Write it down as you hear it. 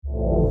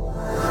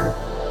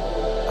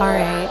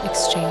RA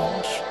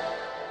Exchange.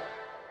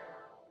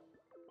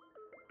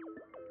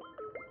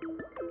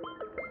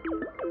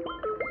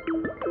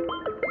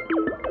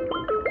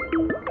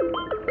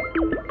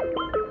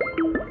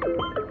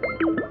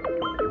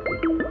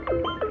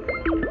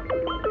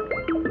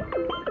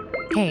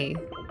 Hey,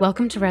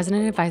 welcome to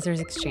Resident Advisors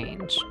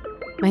Exchange.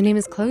 My name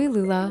is Chloe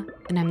Lula,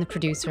 and I'm the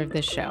producer of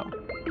this show.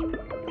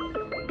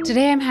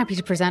 Today, I'm happy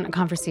to present a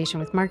conversation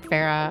with Marc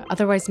Veira,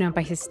 otherwise known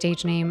by his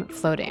stage name,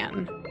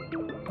 Flowdan.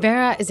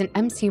 Veira is an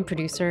MC and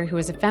producer who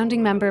is a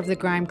founding member of the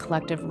grime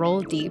collective Roll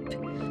Deep,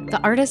 the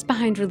artist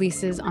behind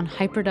releases on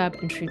Hyperdub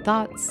and Tru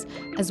Thoughts,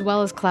 as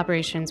well as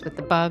collaborations with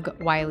The Bug,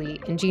 Wiley,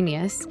 and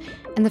Genius,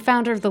 and the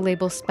founder of the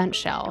label Spent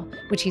Shell,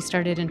 which he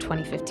started in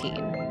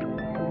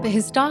 2015. But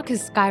his stock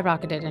has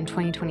skyrocketed in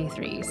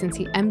 2023 since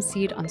he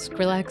MC'd on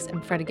Skrillex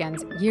and Fred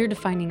Again's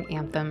year-defining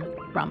anthem,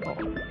 Rumble.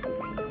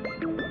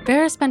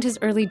 Veira spent his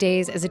early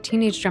days as a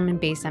teenage drum and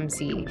bass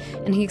MC,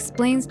 and he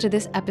explains to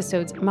this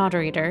episode's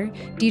moderator,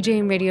 DJ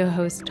and radio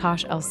host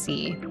Tash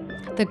LC,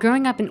 that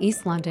growing up in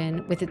East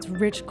London with its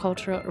rich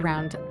culture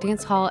around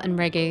dancehall and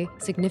reggae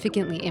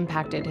significantly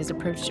impacted his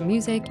approach to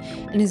music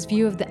and his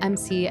view of the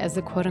MC as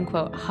the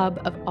quote-unquote hub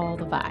of all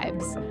the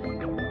vibes.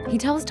 He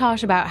tells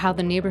Tosh about how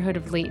the neighborhood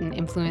of Leighton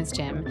influenced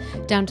him,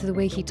 down to the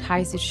way he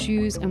ties his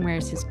shoes and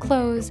wears his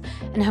clothes,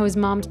 and how his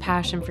mom's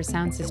passion for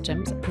sound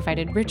systems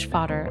provided rich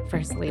fodder for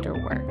his later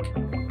work.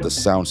 The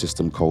sound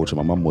system culture,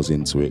 my mum was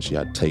into it. She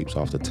had tapes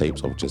after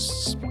tapes of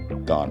just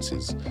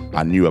dances.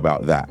 I knew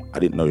about that. I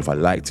didn't know if I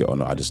liked it or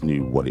not. I just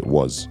knew what it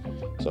was.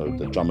 So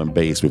the drum and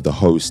bass with the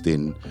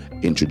hosting,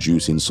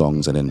 introducing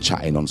songs and then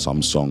chatting on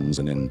some songs,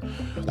 and then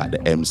like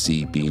the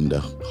MC being the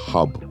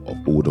hub of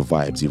all the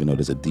vibes, even though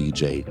there's a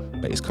DJ,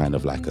 but it's kind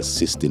of like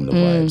assisting the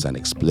vibes and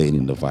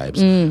explaining the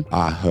vibes.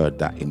 I heard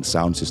that in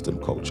sound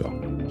system culture.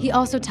 He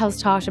also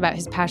tells Tosh about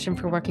his passion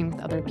for working with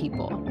other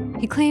people.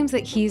 He claims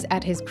that he's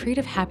at his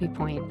creative happy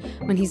point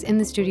when he's in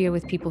the studio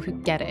with people who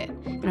get it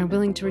and are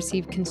willing to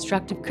receive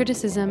constructive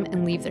criticism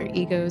and leave their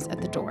egos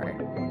at the door.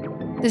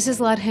 This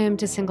has led him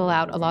to single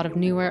out a lot of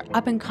newer,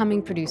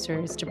 up-and-coming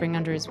producers to bring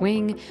under his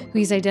wing, who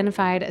he's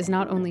identified as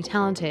not only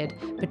talented,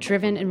 but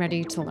driven and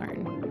ready to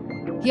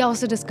learn. He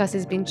also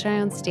discusses being shy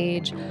on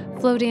stage,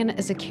 Flowdan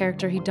as a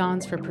character he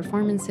dons for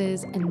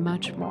performances, and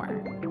much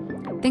more.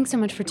 Thanks so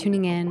much for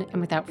tuning in,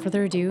 and without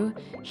further ado,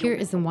 here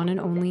is the one and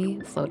only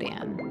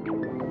Flowdan.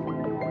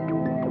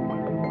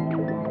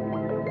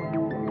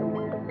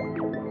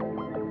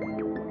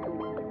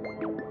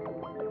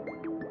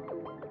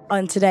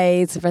 On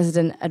today's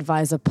Resident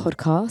Advisor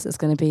podcast, it's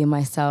going to be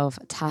myself,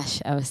 Tash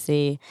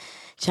LC,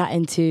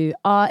 chatting to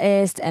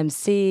artist,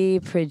 MC,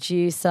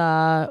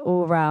 producer,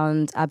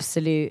 all-round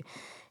absolute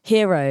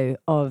hero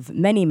of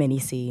many, many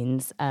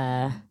scenes.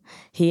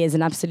 He is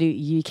an absolute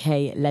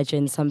UK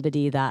legend,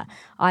 somebody that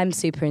I'm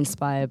super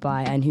inspired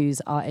by and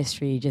whose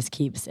artistry just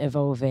keeps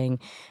evolving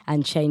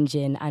and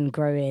changing and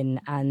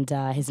growing. And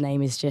his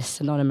name is just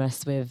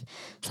synonymous with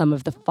some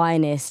of the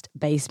finest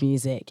bass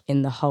music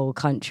in the whole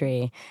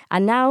country.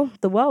 And now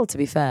the world, to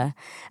be fair.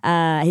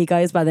 He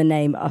goes by the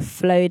name of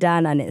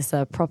Flowdan, and it's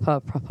a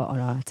proper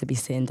honour to be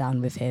sitting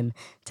down with him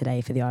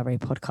today for the RA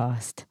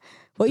podcast.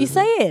 What are you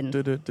saying?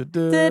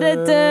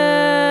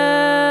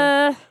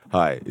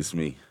 Hi, it's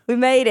me. We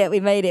made it.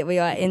 We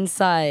are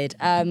inside.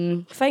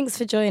 Thanks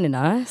for joining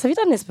us. Have you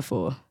done this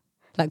before?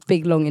 Like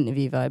big, long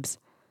interview vibes?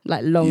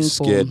 Like long You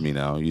form? scared me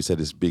now. You said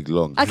it's big,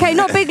 long. Okay,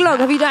 not big, long.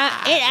 Have you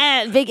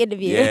done big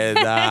interview? Yeah,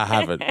 I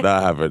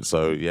haven't.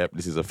 So, yep,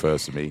 this is a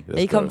first for me. Are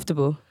you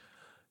comfortable?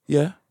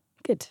 Yeah.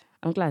 Good.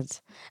 I'm glad.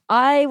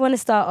 I want to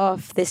start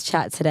off this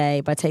chat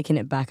today by taking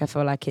it back. I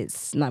feel like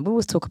it's we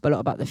always talk a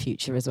lot about the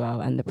future as well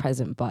and the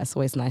present, but it's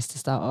always nice to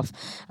start off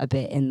a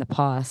bit in the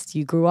past.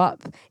 You grew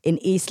up in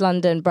East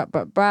London, in the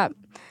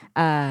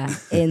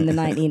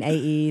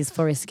 1980s,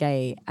 Forest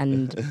Gate,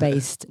 and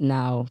based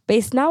now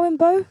in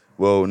Bow?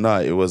 Well,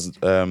 no, it was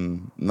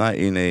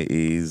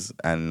 1980s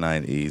and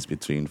 90s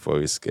between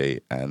Forest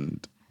Gate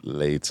and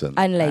Leighton.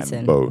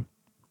 And Bow.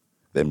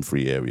 Them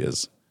three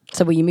areas.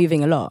 So were you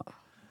moving a lot?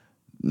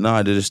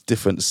 No, they're just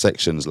different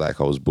sections. Like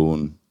I was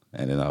born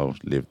and then I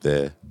lived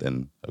there.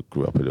 Then I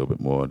grew up a little bit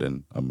more.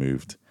 Then I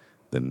moved.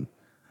 Then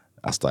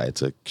I started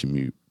to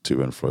commute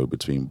to and fro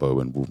between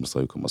Bow and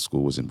Walthamstow because my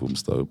school was in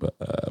Walthamstow, but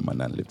my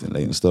nan lived in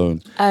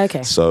Leytonstone.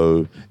 Okay.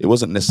 So it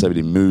wasn't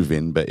necessarily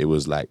moving, but it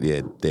was like,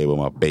 yeah, they were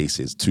my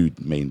bases, two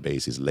main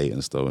bases,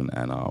 Leytonstone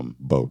and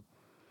Bow.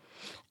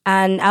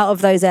 And out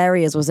of those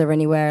areas, was there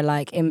anywhere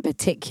like in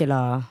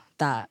particular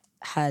that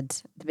had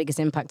the biggest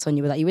impact on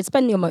you, or that you would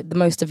spend the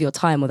most of your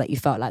time, or that you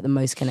felt like the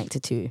most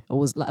connected to, or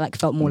was like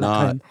felt more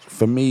like home?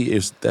 For me,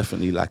 it's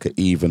definitely like an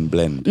even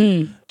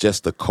blend.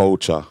 Just the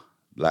culture,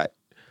 like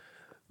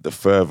the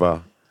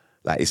further,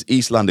 like it's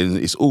East London,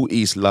 it's all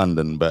East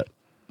London, but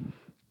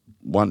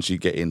once you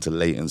get into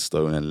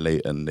Leytonstone and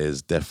Leighton,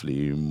 there's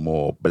definitely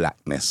more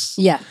blackness.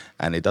 Yeah.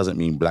 And it doesn't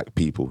mean black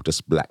people,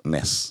 just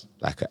blackness,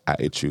 like an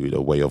attitude,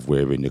 a way of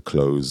wearing your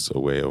clothes, a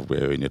way of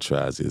wearing your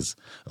trousers,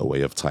 a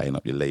way of tying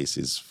up your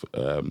laces,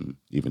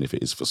 even if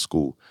it is for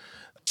school.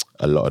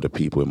 a lot of the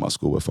people in my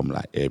school were from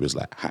like areas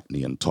like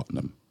Hackney and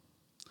Tottenham,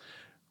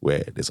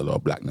 where there's a lot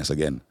of blackness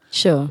again.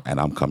 Sure. And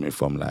I'm coming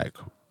from like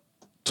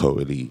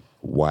totally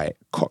white,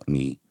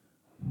 Cockney,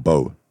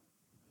 Bow,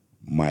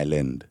 Mile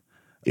End.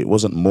 It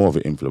wasn't more of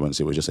an influence,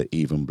 it was just an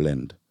even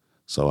blend.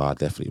 So I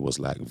definitely was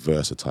like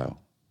versatile.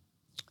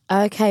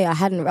 Okay,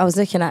 I was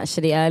looking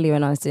actually earlier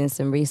when I was doing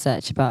some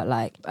research about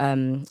like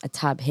a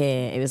tab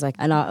here. It was like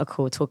an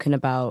article talking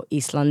about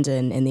East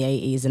London in the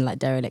 80s and like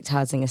derelict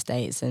housing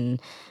estates and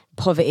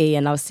poverty.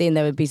 And I was seeing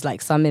there would be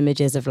like some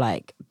images of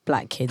like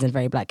black kids in a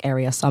very black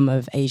area, some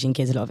of Asian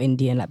kids, a lot of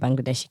Indian, like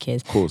Bangladeshi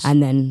kids. Of course.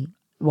 And then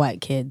white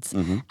kids.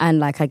 Mm-hmm. And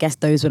like I guess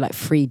those were like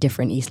 3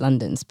 different East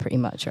Londons pretty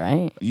much,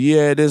 right?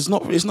 Yeah, it's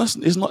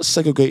not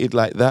segregated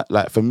like that.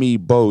 Like for me,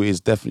 Bow is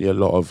definitely a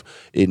lot of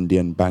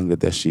Indian,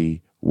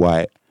 Bangladeshi,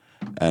 white.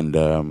 And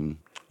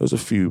there's a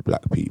few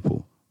black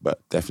people,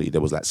 but definitely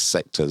there was like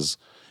sectors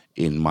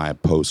in my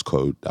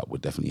postcode that were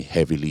definitely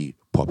heavily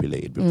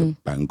populated with the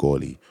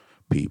Bengali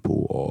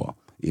people or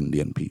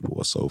Indian people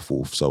or so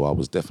forth. So I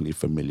was definitely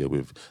familiar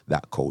with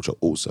that culture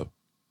also.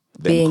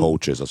 Them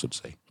cultures, I should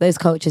say. Those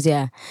cultures,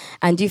 yeah.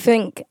 And do you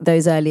think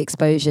those early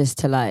exposures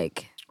to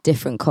like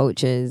different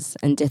cultures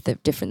and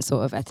different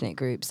sort of ethnic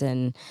groups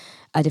and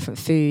different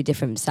food,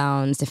 different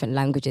sounds, different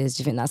languages,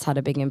 do you think that's had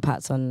a big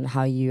impact on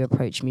how you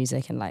approach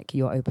music and like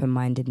your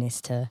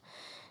open-mindedness to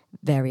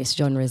various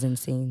genres and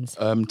scenes?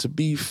 To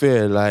be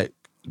fair, like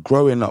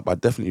growing up, I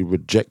definitely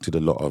rejected a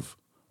lot of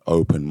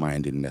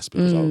open-mindedness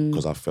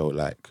because I felt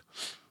like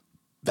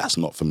that's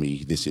not for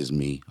me, this is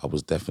me. I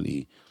was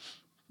definitely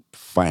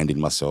finding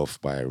myself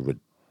by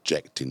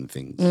rejecting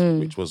things,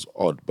 which was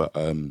odd, but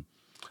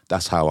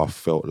that's how I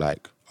felt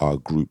like our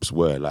groups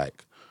were.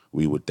 Like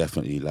we were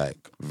definitely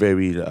like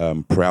very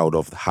proud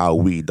of how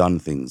we done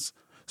things.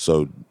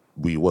 So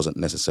we wasn't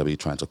necessarily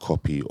trying to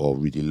copy or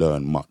really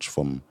learn much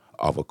from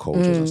other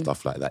cultures and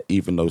stuff like that,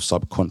 even though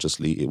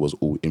subconsciously it was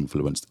all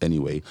influenced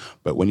anyway.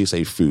 But when you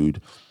say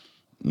food,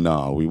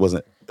 no, we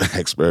wasn't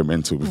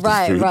experimental with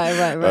the food.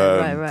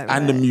 Right.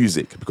 And the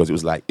music, because it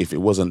was like, if it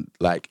wasn't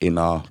like in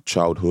our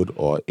childhood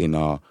or in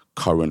our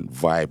current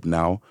vibe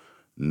now,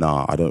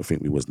 I don't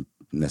think we was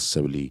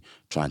necessarily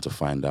trying to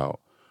find out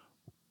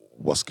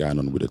what's going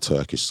on with the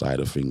Turkish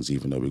side of things,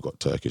 even though we got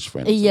Turkish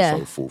friends and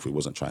so forth. We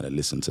wasn't trying to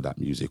listen to that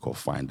music or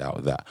find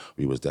out that.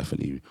 We was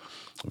definitely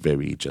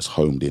very just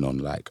homed in on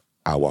like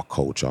our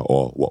culture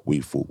or what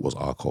we thought was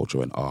our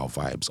culture and our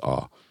vibes,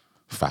 our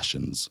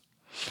fashions.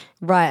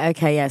 Right,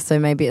 okay, yeah. So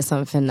maybe it's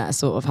something that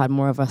sort of had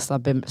more of a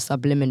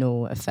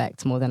subliminal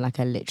effect more than like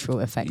a literal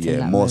effect. Yeah, in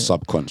that more moment.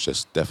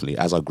 Subconscious, definitely.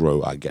 As I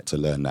grow, I get to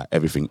learn that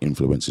everything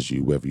influences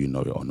you, whether you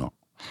know it or not.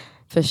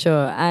 For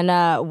sure. And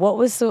what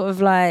was sort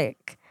of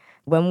like,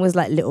 when was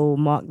like little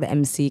Marc the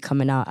MC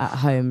coming out at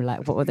home?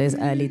 Like what were those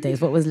early days?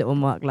 What was little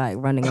Marc like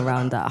running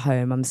around at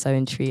home? I'm so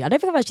intrigued. I don't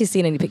think I've actually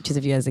seen any pictures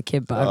of you as a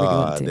kid, but I really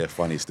want to. They're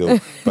funny still.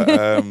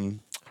 But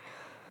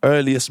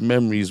earliest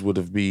memories would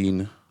have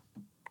been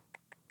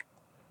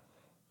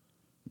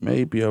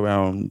maybe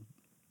around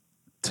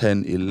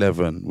 10,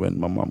 11 when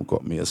my mum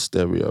got me a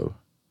stereo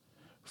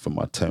for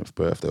my 10th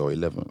birthday or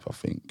 11th, I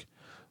think.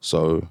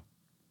 So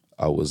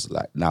I was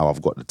like, now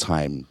I've got the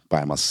time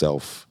by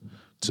myself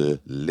to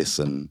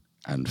listen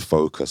and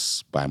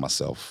focus by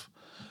myself.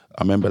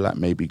 I remember like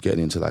maybe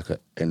getting into like a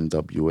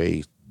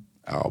NWA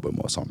album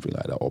or something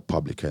like that, or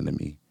Public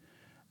Enemy.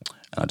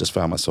 And I just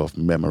found myself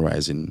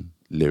memorizing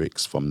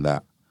lyrics from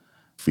that,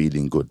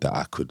 feeling good that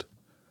I could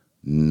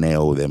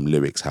nail them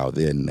lyrics, how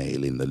they're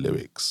nailing the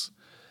lyrics.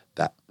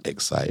 That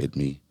excited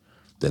me.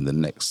 Then the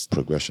next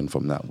progression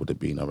from that would have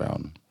been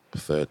around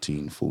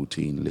 13,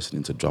 14,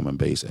 listening to drum and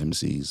bass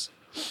MCs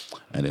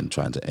and then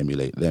trying to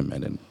emulate them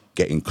and then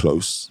getting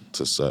close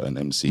to certain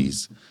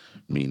MCs,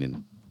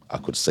 meaning I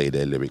could say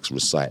their lyrics,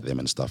 recite them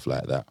and stuff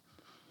like that.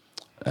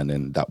 And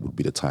then that would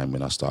be the time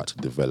when I start to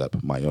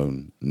develop my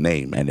own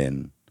name and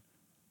then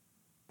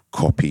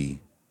copy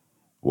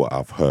what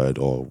I've heard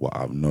or what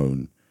I've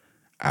known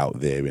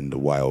out there in the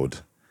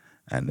wild,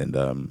 and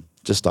then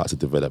just start to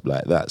develop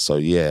like that. So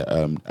yeah,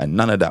 and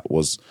none of that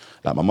was,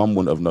 like my mum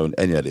wouldn't have known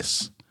any of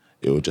this.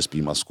 It would just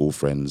be my school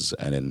friends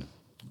and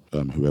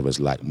then whoever's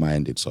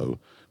like-minded. So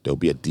there'll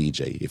be a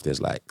DJ. If there's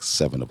like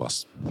 7 of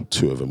us,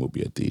 2 of them will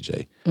be a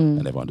DJ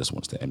and everyone just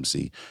wants to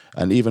MC.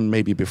 And even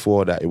maybe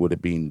before that, it would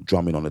have been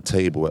drumming on the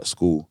table at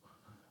school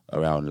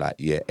around like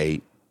year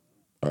 8.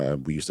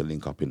 We used to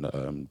link up in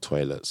the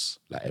toilets,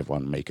 like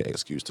everyone make an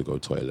excuse to go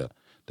toilet.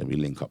 Then we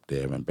link up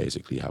there and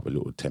basically have a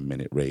little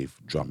 10-minute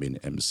rave, drumming,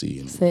 MC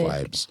and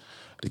vibes.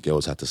 The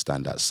girls had to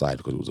stand outside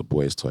because it was a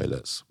boys'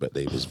 toilets, but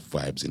they was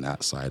vibes in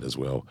outside as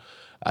well.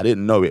 I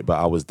didn't know it, but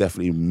I was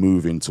definitely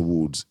moving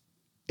towards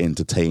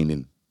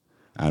entertaining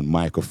and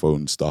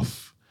microphone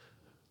stuff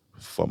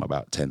from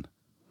about 10.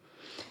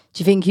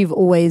 Do you think you've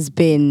always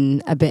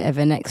been a bit of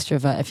an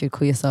extrovert, if you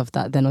call yourself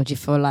that then? Or do you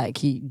feel like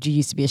do you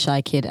used to be a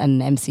shy kid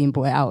and MCing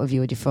brought it out of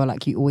you? Or do you feel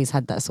like you always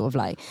had that sort of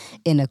like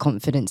inner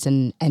confidence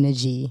and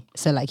energy,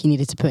 so like you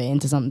needed to put it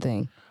into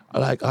something?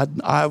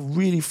 I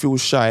really feel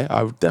shy.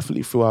 I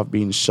definitely feel I've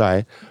been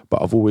shy,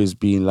 but I've always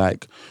been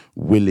like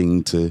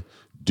willing to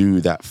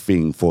do that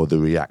thing for the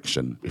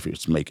reaction. If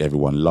it's make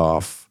everyone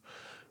laugh,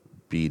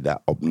 be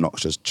that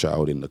obnoxious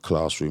child in the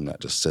classroom that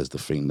just says the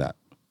thing that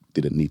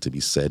didn't need to be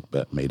said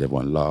but made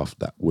everyone laugh,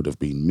 that would have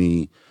been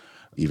me.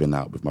 Even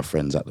out with my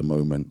friends at the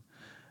moment,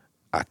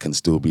 I can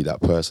still be that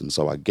person.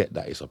 So I get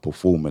that it's a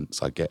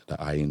performance. I get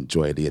that I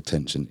enjoy the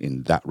attention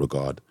in that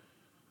regard.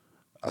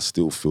 I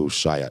still feel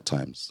shy at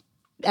times.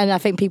 And I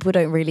think people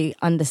don't really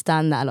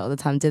understand that a lot of the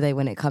time, do they,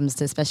 when it comes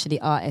to especially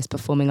artists,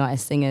 performing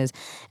artists, singers,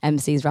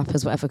 MCs,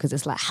 rappers, whatever, because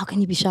it's like, how can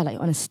you be shy? Like,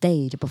 you're on a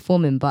stage, you're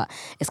performing, but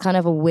it's kind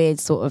of a weird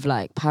sort of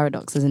like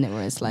paradox, isn't it?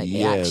 Where it's like,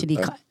 it actually,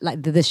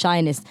 like the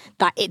shyness,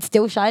 that it's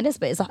still shyness,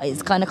 but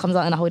it's kind of comes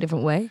out in a whole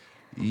different way.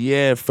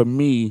 Yeah, for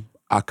me,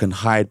 I can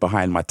hide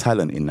behind my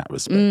talent in that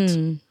respect.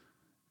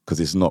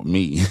 Because it's not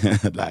me.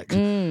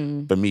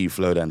 For me,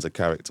 Flowdan's a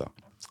character.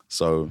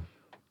 So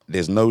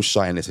there's no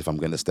shyness if I'm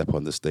going to step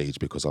on the stage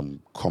because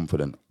I'm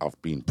confident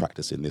I've been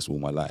practicing this all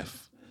my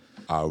life.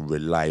 I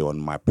rely on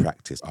my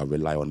practice. I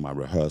rely on my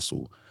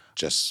rehearsal.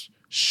 Just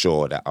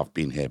sure that I've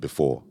been here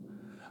before.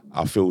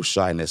 I feel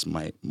shyness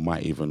might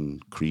even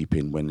creep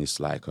in when it's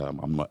like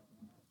I'm not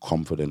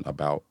confident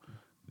about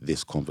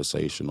this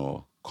conversation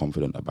or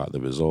confident about the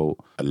result,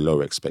 a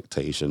low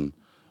expectation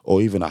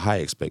or even a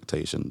high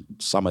expectation.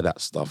 Some of that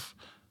stuff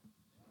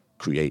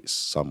creates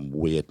some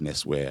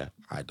weirdness where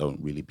I don't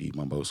really be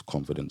my most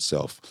confident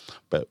self.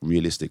 But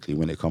realistically,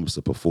 when it comes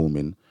to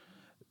performing,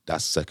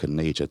 that's second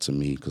nature to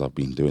me because I've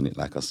been doing it,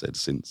 like I said,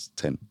 since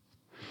 10.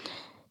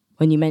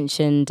 When you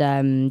mentioned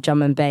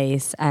drum and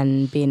bass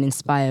and being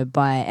inspired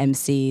by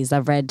MCs,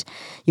 I've read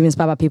you were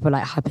inspired by people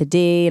like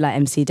Hyperdub, like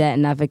MC Det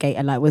and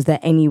Navigator. Like, was there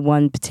any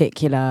one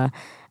particular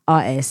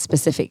artist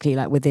specifically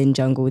like within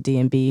jungle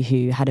D&B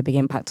who had a big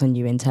impact on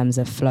you in terms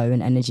of flow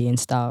and energy and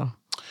style?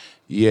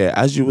 Yeah,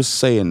 as you were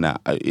saying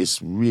that,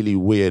 it's really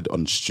weird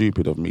and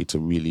stupid of me to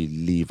really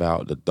leave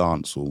out the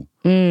dancehall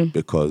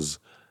because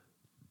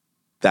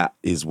that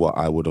is what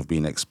I would have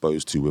been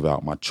exposed to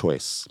without my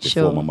choice.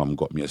 Before my mum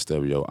got me a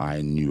stereo,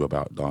 I knew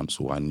about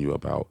dancehall, I knew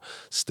about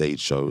stage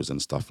shows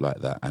and stuff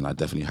like that, and I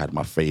definitely had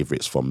my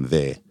favourites from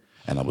there,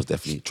 and I was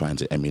definitely trying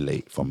to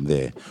emulate from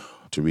there.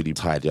 To really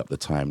tidy up the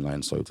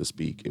timeline, so to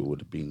speak, it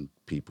would have been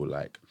people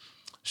like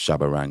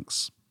Shabba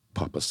Ranks,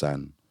 Papa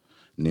San,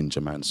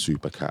 Ninja Man,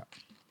 Supercat,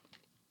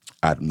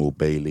 Admiral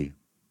Bailey.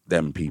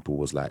 Them people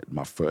was like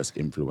my first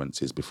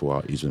influences before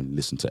I even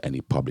listened to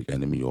any Public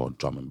Enemy or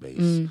drum and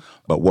bass.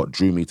 But what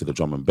drew me to the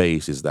drum and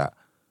bass is that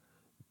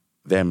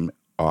them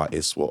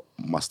artists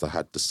must have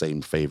had the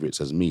same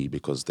favourites as me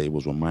because they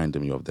was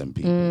reminding me of them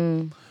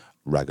people.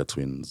 Ragga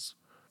Twins,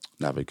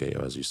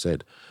 Navigator, as you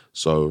said.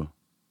 So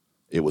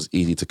it was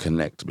easy to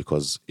connect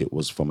because it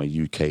was from a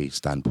UK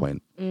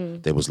standpoint.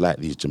 There was like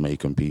these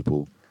Jamaican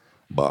people,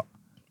 but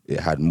it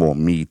had more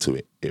me to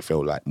it. It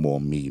felt like more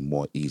me,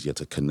 more easier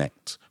to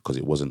connect because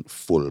it wasn't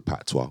full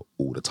patois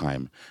all the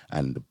time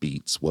and the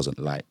beats wasn't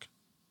like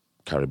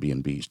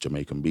Caribbean beats,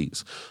 Jamaican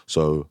beats.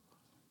 So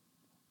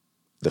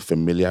the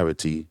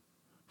familiarity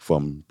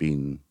from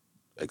being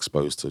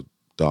exposed to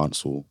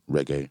dancehall,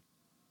 reggae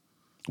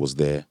was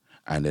there,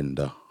 and then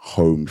the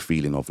home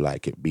feeling of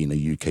like it being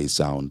a UK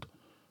sound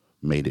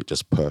made it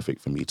just perfect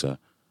for me to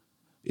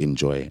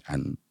enjoy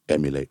and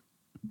emulate.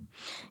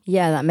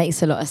 Yeah, that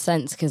makes a lot of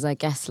sense because I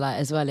guess like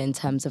as well in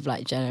terms of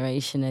like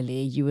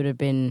generationally, you would have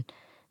been,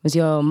 was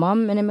your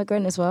mum an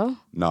immigrant as well?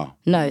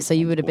 No, so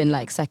you would have been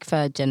like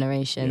third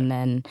generation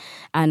then.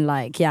 And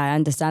like, yeah, I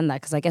understand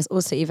that because I guess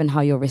also even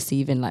how you're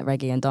receiving like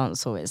reggae and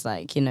dancehall, it's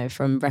like, you know,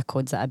 from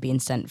records that are being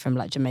sent from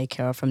like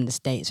Jamaica or from the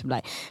States from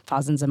like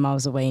thousands of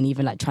miles away and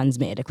even like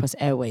transmitted across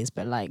airways,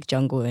 but like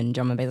jungle and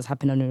drum and bass is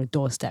happening on your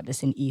doorstep.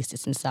 It's in East,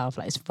 it's in South,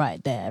 like it's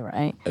right there,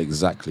 right?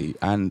 Exactly.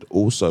 And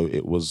also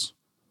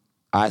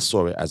I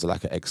saw it as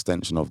like an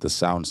extension of the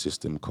sound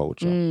system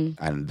culture.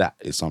 And that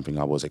is something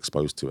I was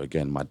exposed to.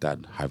 Again, my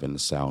dad having a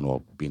sound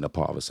or being a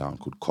part of a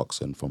sound called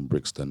Coxsone from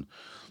Brixton.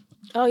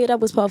 Oh, your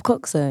dad was part of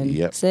Coxsone?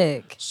 Yep.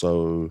 Sick.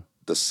 So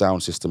the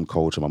sound system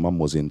culture, my mum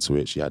was into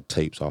it. She had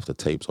tapes after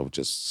tapes of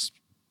just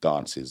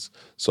dances.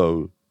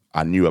 So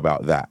I knew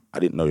about that. I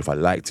didn't know if I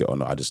liked it or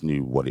not. I just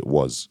knew what it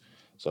was.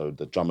 So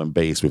the drum and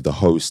bass with the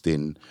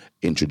hosting,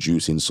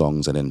 introducing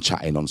songs and then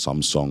chatting on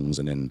some songs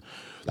and then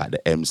like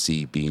the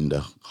MC being the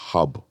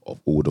hub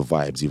of all the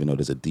vibes, even though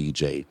there's a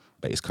DJ,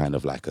 but it's kind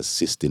of like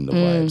assisting the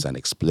vibes and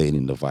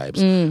explaining the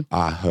vibes.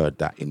 I heard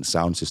that in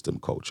sound system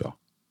culture.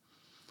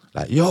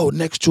 Like, yo,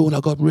 next tune I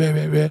got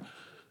rare.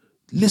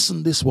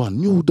 Listen this one,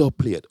 new dub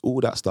plate, all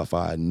that stuff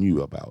I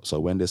knew about. So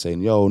when they're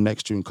saying, yo,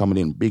 next tune coming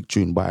in, big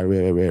tune by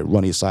rare,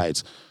 Ronnie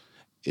Sides,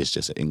 it's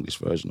just an English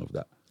version of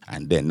that.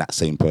 And then that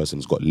same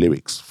person's got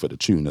lyrics for the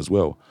tune as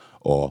well.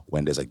 Or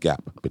when there's a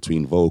gap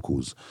between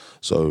vocals.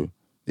 So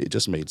it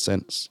just made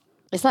sense.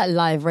 It's like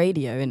live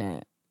radio, isn't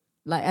it?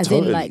 Like as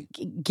Totally. in like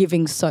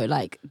giving so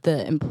like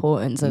the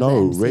importance of the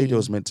No, MC.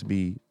 radio's meant to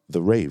be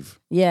the rave.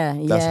 Yeah,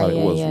 That's how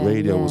it was. Yeah,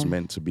 Radio was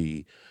meant to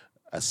be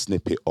a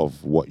snippet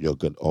of what you're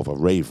good of a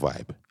rave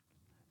vibe.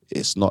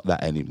 It's not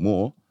that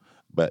anymore.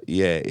 But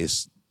yeah,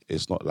 it's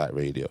not like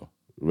radio.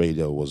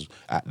 Radio was,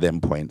 at them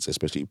points,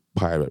 especially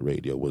pirate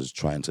radio, was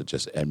trying to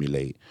just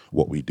emulate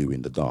what we do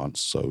in the dance.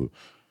 So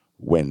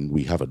when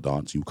we have a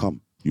dance, you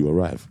come, you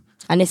arrive.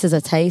 And this is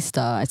a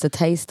taster. It's a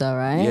taster,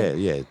 right?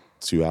 Yeah.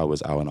 2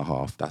 hours, hour and a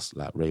half. That's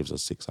like raves are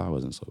 6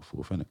 hours and so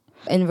forth, isn't it?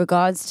 In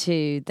regards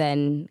to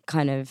then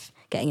kind of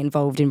getting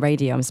involved in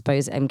radio,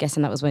 I'm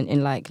guessing that was when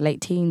in like late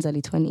teens,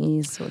 early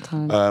 20s sort of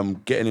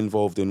time. Getting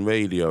involved in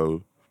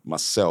radio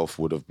myself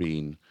would have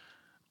been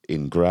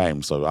in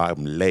grime. So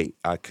I'm late.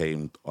 I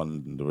came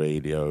on the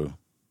radio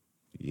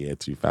year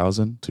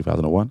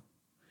 2001.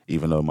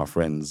 Even though my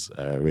friends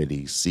are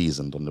already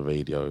seasoned on the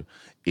radio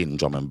in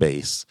drum and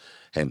bass,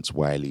 hence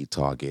Wiley,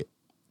 Target,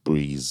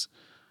 Breeze.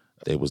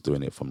 They was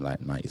doing it from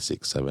like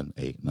 96, 7,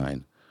 8,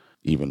 9.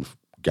 Even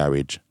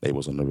Garage, they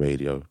was on the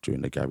radio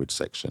during the Garage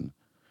section.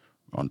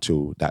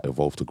 Until that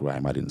evolved to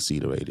grime, I didn't see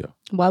the radio.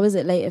 Why was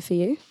it later for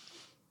you?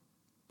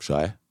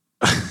 Shy.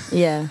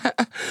 Yeah.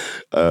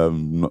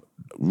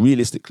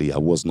 Realistically, I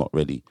was not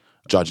ready.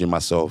 Judging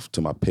myself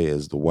to my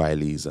peers, the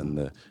Wileys and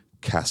the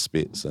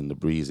Caspits and the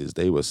Breezes,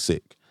 they were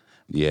sick.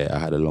 Yeah, I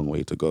had a long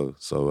way to go.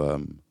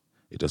 So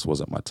it just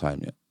wasn't my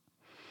time yet.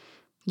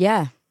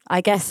 Yeah.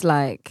 I guess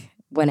like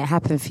when it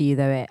happened for you,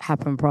 though, it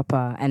happened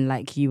proper, and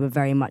like you were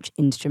very much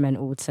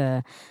instrumental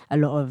to a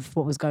lot of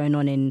what was going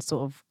on in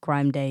sort of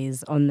grime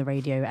days on the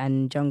radio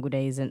and jungle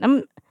days.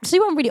 And so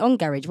you weren't really on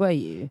Garage, were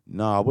you?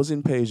 No, I was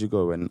in Pay As You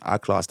Go, and I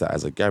classed that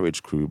as a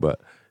garage crew,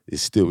 but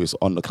it's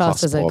on the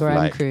Classed cusp as a of grime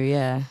like crew,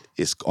 yeah.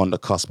 It's on the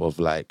cusp of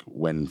like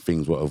when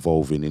things were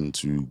evolving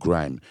into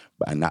grime.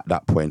 And at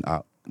that point,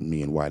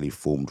 me and Wiley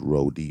formed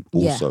Roll Deep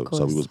also. Yeah,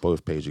 so we was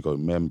both Pay As You Go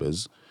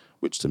members,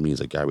 which to me is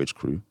a garage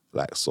crew,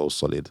 like So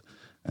Solid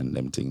and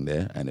them thing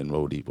there. And then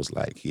Roll Deep was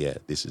like, yeah,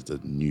 this is the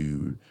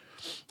new,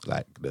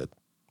 like the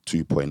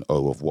 2.0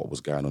 of what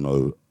was going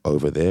on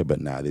over there.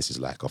 But now this is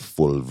like a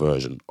full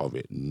version of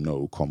it.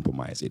 No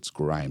compromise. It's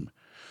grime.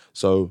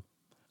 So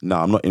no,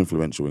 I'm not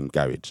influential in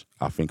garage.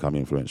 I think I'm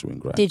influential in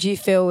grime. Did you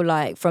feel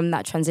like from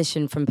that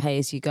transition from Pay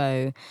As You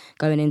Go,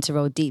 going into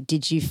Roll Deep,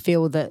 did you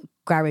feel that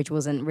garage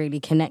wasn't really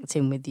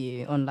connecting with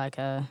you on like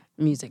a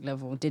music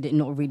level? Did it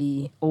not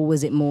really, or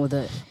was it more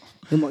that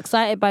you're more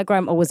excited by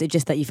grime, or was it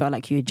just that you felt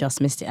like you had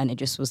just missed it and it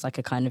just was like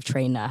a kind of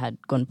train that had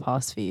gone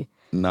past for you?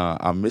 Nah,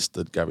 I missed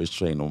the garage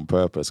train on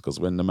purpose because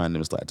when the man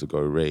them started to go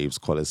raves,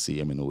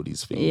 Coliseum and all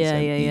these things,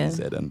 EZ,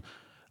 and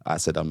I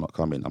said, I'm not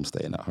coming, I'm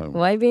staying at home.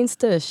 Why are you being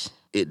stush?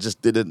 It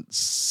just didn't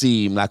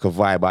seem like a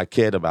vibe I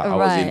cared about. Right. I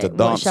was into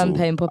dancehall.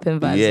 Champagne popping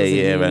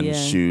vibes. And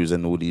shoes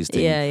and all these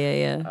things.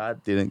 Yeah. I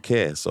didn't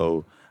care.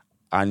 So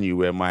I knew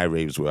where my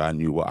raves were. I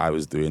knew what I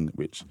was doing,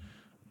 which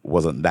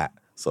wasn't that.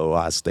 So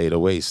I stayed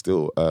away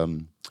still.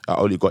 I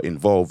only got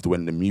involved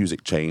when the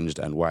music changed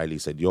and Wiley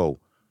said, yo,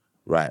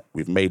 right,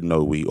 we've made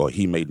No We, or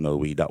he made No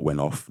We. That went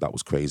off. That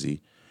was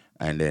crazy.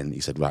 And then he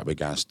said, right, we're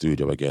going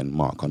studio again.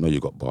 Mark, I know you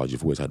got bars.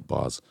 You've always had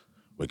bars.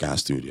 We're going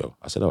studio.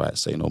 I said, all right,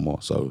 say no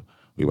more. So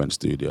we went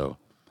studio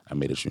and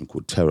made a tune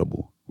called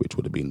Terrible, which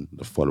would have been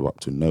the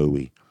follow-up to No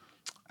We.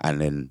 And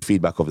then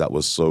feedback of that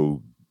was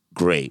so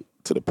great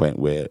to the point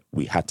where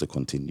we had to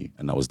continue.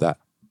 And that was that.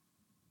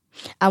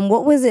 And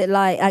what was it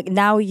like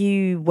now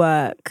you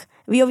work,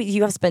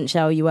 you have spent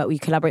Shell, you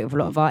collaborate with a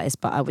lot of artists,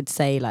 but I would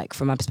say like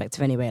from my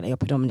perspective anyway, like you're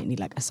predominantly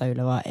like a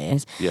solo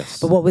artist. Yes.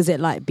 But what was it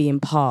like being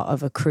part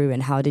of a crew,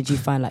 and how did you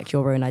find like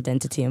your own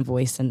identity and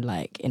voice and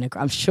like in a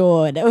I'm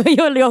sure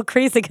you're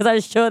creasing because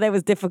I'm sure there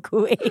was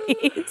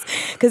difficulties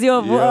because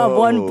you're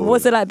one.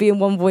 What's it like being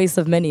one voice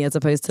of many as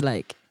opposed to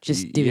like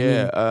just doing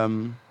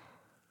you?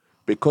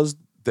 Because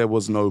there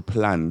was no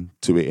plan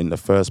to it in the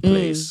first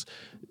place.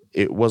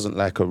 It wasn't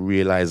like a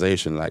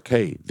realization like,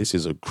 hey, this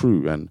is a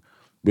crew and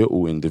we're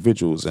all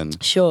individuals and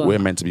we're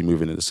meant to be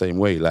moving in the same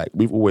way. Like,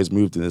 we've always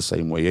moved in the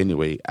same way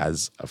anyway,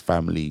 as a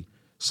family,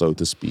 so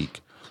to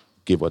speak,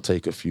 give or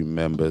take a few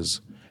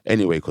members.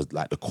 Anyway, because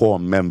like the core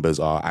members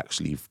are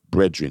actually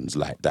brethrens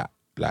like that.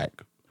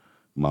 Like,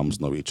 mums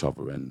know each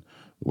other and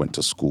went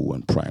to school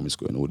and primary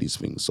school and all these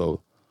things.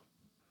 So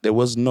there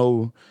was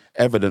no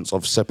evidence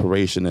of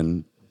separation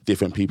and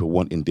different people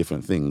wanting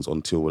different things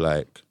until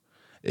like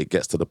it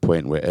gets to the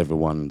point where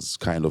everyone's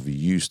kind of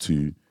used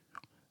to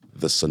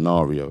the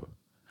scenario.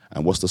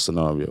 And what's the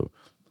scenario?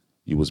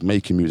 You was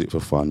making music for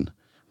fun.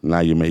 Now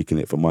you're making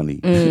it for money.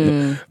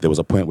 There was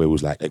a point where we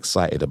was like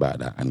excited about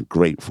that and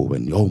grateful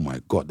and, oh my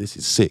God, this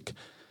is sick.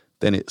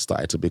 Then it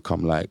started to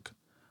become like,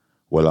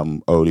 well,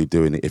 I'm only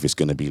doing it if it's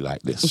going to be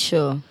like this.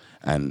 Sure.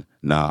 And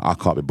now I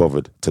can't be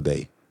bothered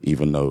today,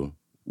 even though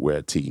we're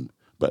a team.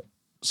 But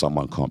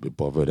someone can't be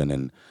bothered, and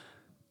then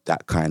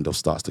that kind of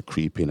starts to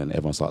creep in and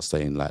everyone starts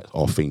saying like,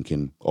 or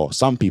thinking, or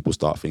some people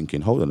start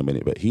thinking, hold on a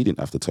minute, but he didn't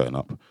have to turn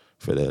up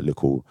for their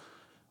little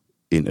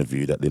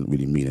interview that didn't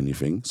really mean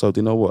anything. So do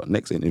you know what?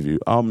 Next interview,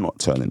 I'm not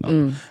turning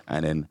up.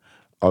 And then,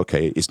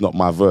 okay, it's not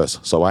my verse,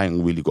 so I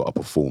ain't really got to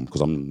perform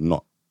because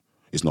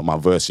it's not my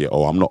verse yet,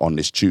 or I'm not on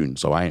this tune,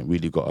 so I ain't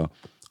really got to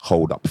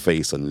hold up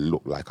face and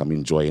look like I'm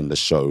enjoying the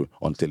show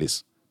until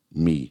it's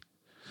me.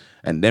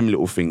 And them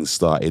little things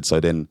started.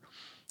 So then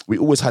we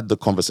always had the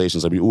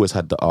conversations and we always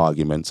had the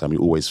arguments and we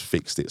always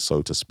fixed it,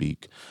 so to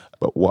speak.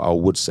 But what I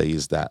would say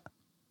is that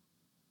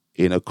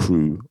in a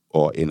crew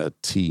or in a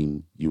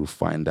team, you'll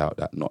find out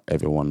that not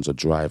everyone's a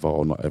driver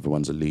or not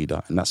everyone's a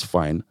leader, and that's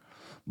fine.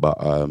 But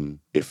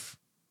if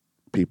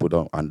people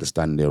don't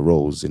understand their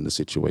roles in the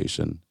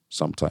situation,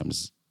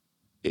 sometimes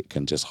it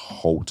can just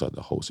halter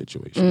the whole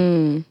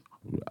situation,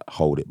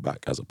 hold it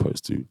back as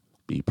opposed to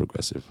be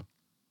progressive.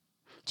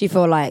 Do you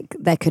feel like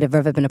there could have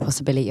ever been a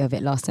possibility of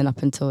it lasting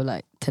up until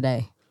like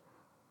today?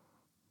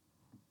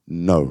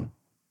 No,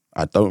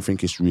 I don't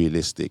think it's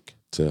realistic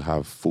to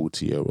have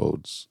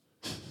 40-year-olds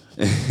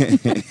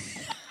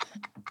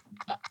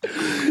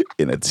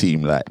in a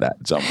team like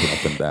that, jumping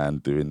up and down,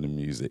 doing the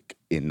music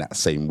in that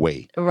same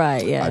way.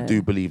 Right, yeah. I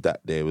do believe that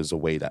there was a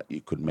way that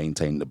you could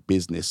maintain the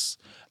business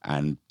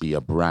and be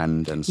a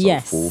brand and so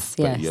forth,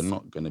 but you're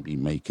not going to be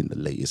making the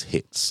latest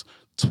hits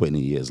 20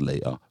 years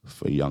later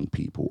for young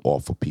people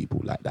or for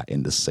people like that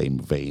in the same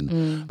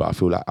vein. But I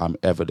feel like I'm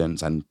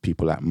evidence, and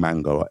people like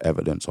Mango are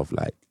evidence of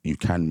like you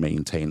can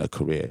maintain a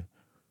career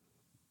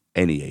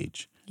any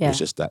age. Yeah. It's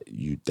just that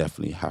you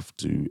definitely have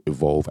to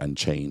evolve and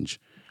change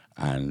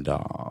and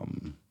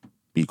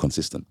be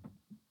consistent.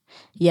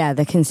 Yeah,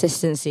 the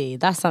consistency.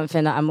 That's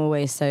something that I'm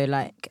always so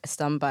like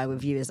stunned by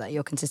with you, is that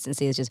your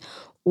consistency has just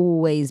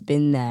always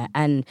been there.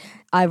 And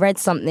I read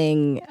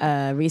something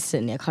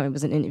recently, I can't remember,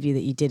 it was an interview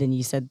that you did, and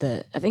you said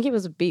that, I think it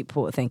was a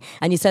Beatport thing,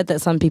 and you said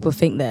that some people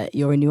think that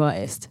you're a new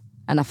artist.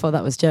 And I thought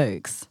that was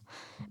jokes.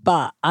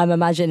 But I'm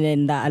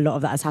imagining that a lot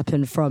of that has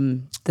happened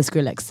from the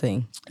Skrillex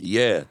thing.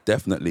 Yeah,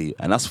 definitely.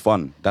 And that's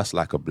fun. That's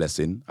like a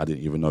blessing. I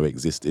didn't even know it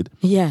existed.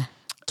 Yeah.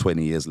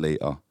 20 years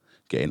later,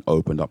 getting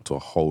opened up to a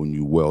whole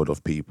new world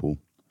of people.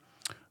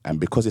 And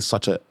because it's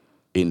such an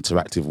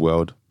interactive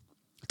world,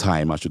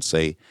 time I should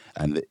say,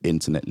 and the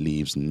internet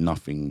leaves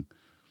nothing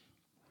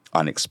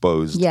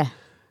unexposed. Yeah.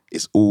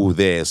 It's all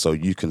there, so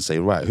you can say,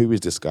 right, who is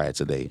this guy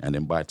today? And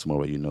then by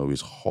tomorrow, you know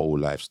his whole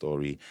life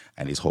story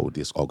and his whole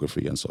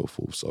discography and so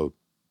forth. So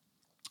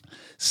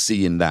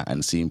seeing that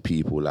and seeing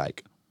people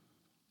like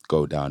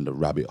go down the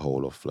rabbit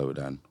hole of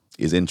Flowdan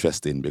is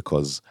interesting,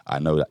 because I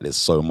know that there's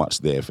so much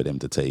there for them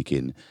to take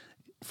in.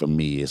 For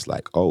me, it's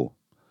like, oh,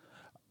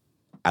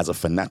 as a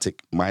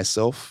fanatic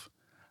myself,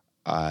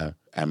 I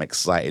am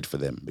excited for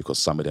them, because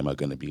some of them are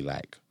going to be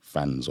like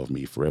fans of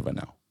me forever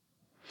now.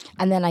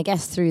 And then I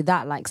guess through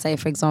that, like, say,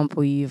 for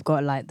example, you've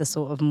got like the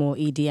sort of more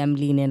EDM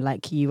leaning,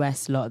 like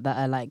US lot that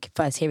are like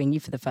first hearing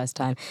you for the first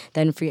time.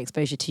 Then through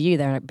exposure to you,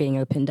 they're being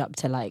opened up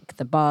to like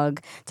the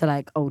bug, to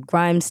like old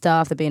grime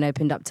stuff. They're being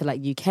opened up to like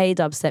UK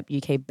dubstep,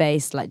 UK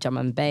bass, like drum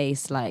and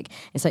bass. Like,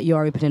 it's like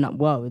you're opening up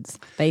worlds,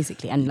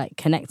 basically, and like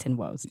connecting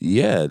worlds.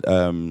 Yeah,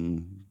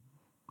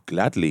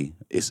 gladly.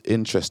 It's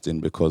interesting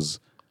because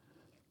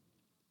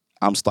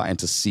I'm starting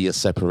to see a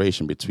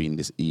separation between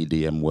this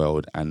EDM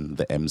world and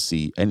the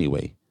MC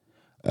anyway.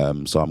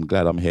 So I'm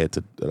glad I'm here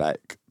to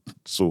like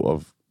sort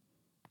of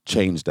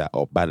change that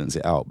or balance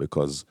it out,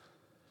 because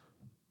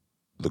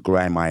the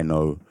grime I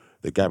know,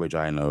 the garage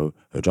I know,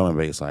 the drum and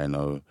bass I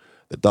know,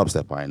 the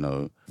dubstep I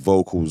know,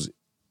 vocals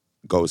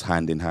goes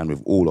hand in hand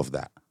with all of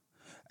that.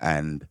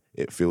 And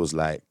it feels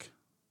like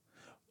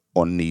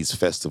on these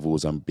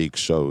festivals and big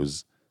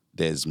shows,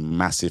 there's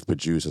massive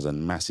producers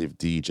and massive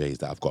DJs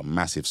that have got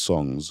massive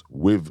songs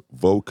with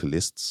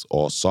vocalists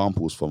or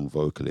samples from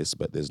vocalists,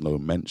 but there's no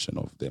mention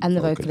of them. And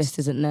the vocalist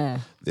isn't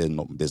there. There's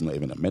not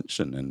even a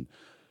mention. And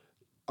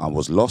I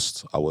was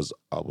lost. I was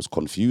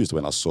confused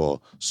when I saw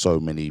so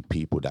many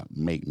people that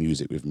make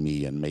music with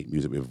me and make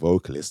music with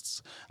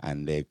vocalists,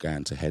 and they're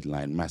going to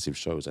headline massive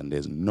shows, and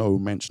there's no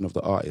mention of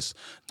the artist,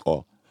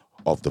 or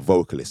of the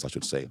vocalist, I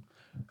should say.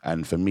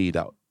 And for me,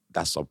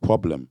 that's a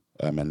problem.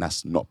 And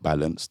that's not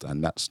balanced,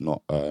 and that's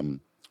not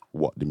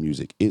what the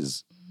music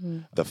is. Mm-hmm.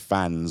 The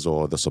fans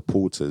or the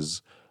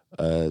supporters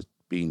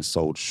being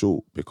sold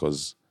short,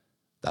 because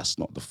that's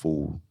not the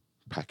full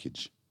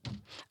package.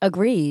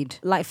 Agreed.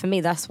 Like for me,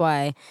 that's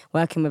why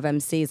working with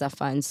MCs I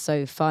find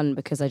so fun,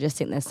 because I just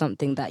think there's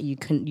something that you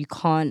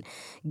can't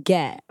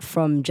get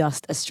from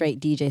just a straight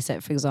DJ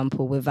set, for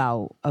example,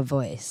 without a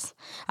voice.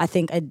 I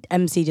think an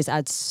MC just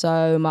adds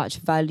so much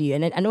value,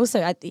 and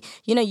also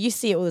you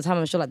see it all the time.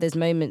 I'm sure like there's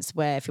moments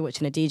where if you're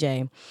watching a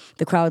DJ,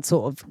 the crowd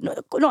sort of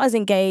not as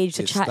engaged,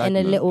 to chatting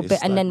a little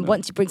bit, and then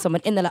once you bring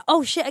someone in, they're like,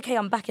 oh shit, okay,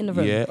 I'm back in the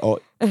room. Yeah, or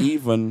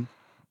even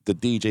the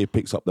DJ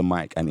picks up the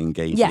mic and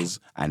engages,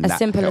 and as that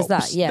simple helps.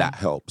 as that. Yeah, that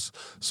helps.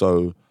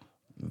 So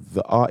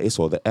the artist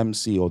or the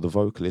MC or the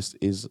vocalist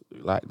is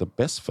like the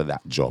best for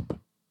that job.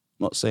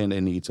 Not saying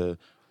they need to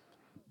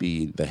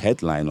be the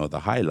headline or the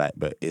highlight,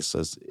 but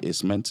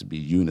it's meant to be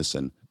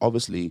unison.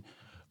 Obviously,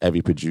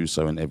 every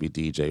producer and every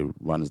DJ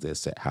runs their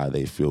set how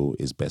they feel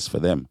is best for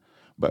them.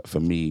 But for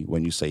me,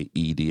 when you say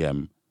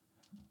EDM,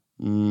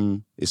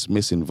 it's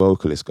missing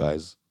vocalists,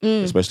 guys,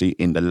 especially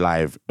in the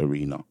live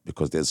arena,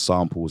 because there's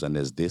samples and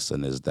there's this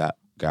and there's that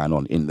going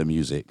on in the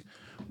music,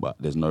 but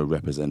there's no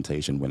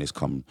representation when it's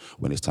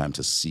time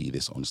to see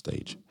this on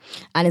stage.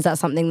 And is that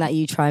something that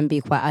you try and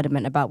be quite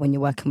adamant about when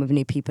you're working with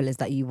new people, is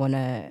that you want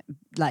to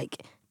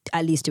like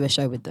at least do a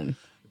show with them?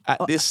 At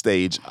this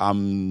stage,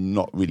 I'm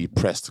not really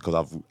pressed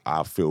because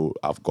I feel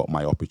I've got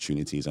my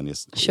opportunities and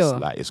it's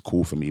like it's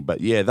cool for me.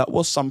 But yeah, that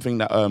was something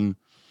that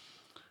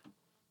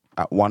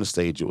at one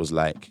stage it was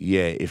like,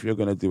 yeah, if you're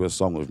gonna do a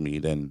song with me,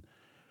 then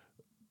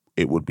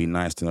it would be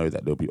nice to know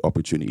that there'll be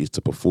opportunities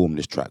to perform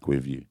this track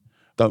with you.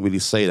 Don't really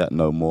say that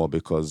no more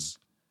because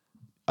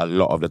a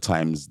lot of the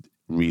times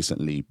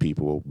recently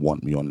people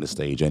want me on the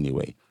stage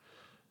anyway.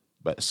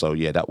 But so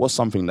yeah, that was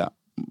something that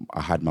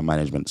I had my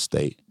management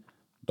state.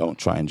 Don't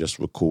try and just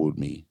record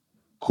me.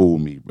 Call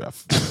me, bruv.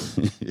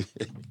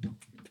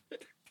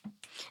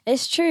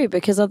 It's true,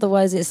 because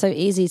otherwise it's so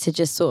easy to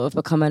just sort of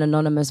become an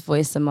anonymous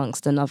voice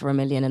amongst another 1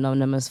 million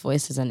anonymous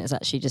voices, and it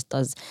actually just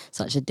does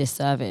such a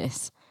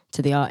disservice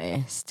to the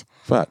artist.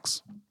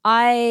 Facts.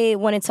 I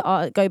wanted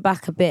to go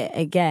back a bit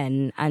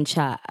again and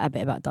chat a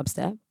bit about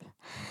dubstep.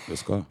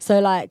 Let's go. So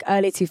like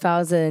early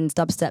 2000s,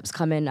 dubstep's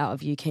coming out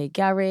of UK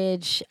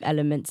garage,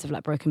 elements of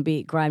like broken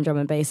beat, grime, drum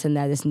and bass in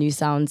there. This new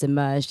sounds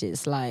emerged.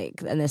 It's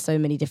like, and there's so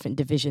many different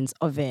divisions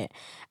of it.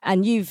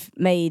 And you've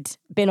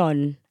been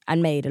on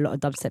and made a lot of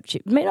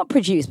dubstep, may not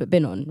produced, but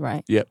been on,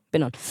 right? Yep.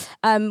 Been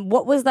on.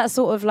 What was that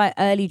sort of like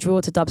early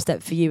draw to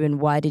dubstep for you,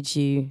 and why did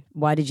you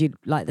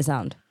like the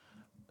sound?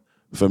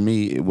 For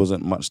me, it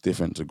wasn't much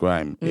different to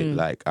grime. It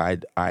like I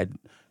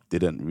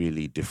didn't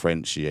really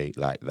differentiate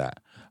like that.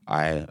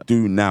 I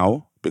do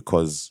now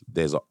because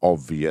there's an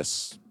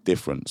obvious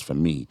difference for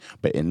me.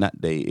 But in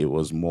that day, it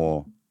was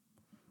more,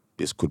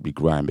 this could be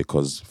grime,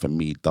 because for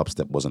me,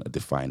 dubstep wasn't a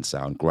defined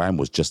sound. Grime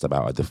was just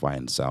about a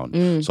defined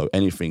sound. So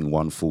anything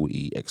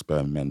 140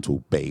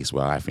 experimental bass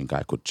where I think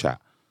I could chat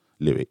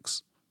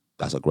lyrics,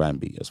 that's a grime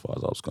beat as far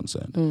as I was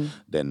concerned.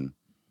 Then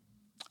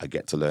I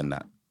get to learn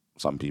that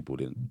some people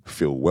didn't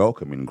feel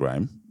welcome in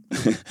grime.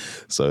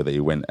 So they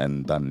went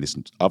and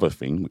listened to other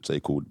thing, which they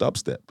called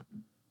dubstep.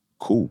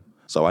 Cool.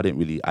 So I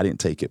didn't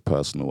take it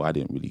personal. I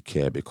didn't really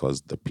care,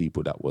 because the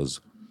people that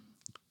was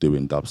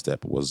doing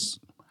dubstep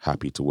was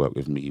happy to work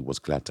with me, was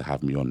glad to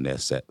have me on their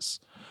sets.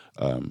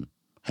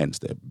 Hence,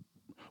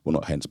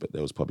 not hence, but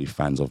there was probably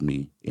fans of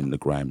me in the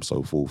grime,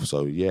 so forth.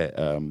 So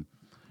yeah,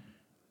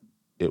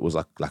 it was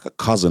like a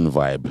cousin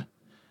vibe,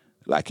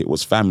 like it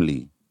was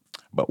family.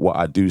 But what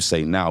I do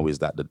say now is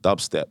that the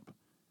dubstep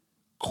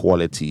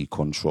quality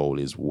control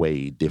is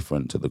way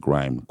different to the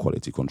grime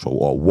quality control,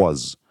 or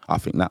was. I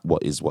think that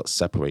what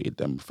separated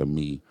them for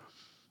me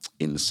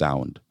in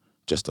sound,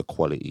 just the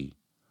quality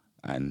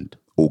and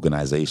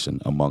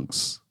organization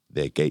amongst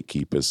their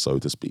gatekeepers, so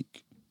to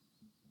speak.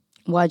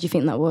 Why do you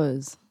think that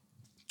was?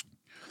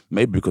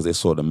 Maybe because they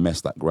saw the mess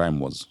that grime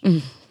was.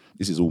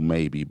 This is all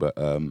maybe, but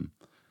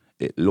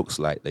it looks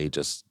like they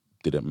just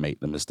didn't make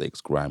the mistakes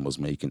grime was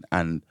making.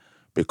 And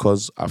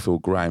because I feel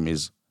grime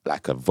is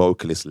like a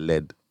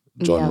vocalist-led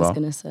genre. Yeah, I was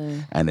gonna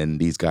say. And then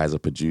these guys are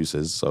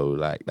producers, so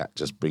like that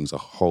just brings a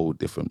whole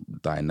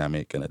different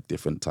dynamic and a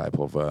different type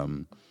of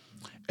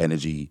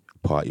energy,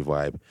 party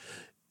vibe.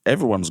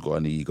 Everyone's got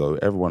an ego,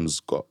 everyone's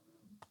got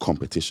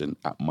competition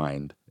at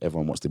mind,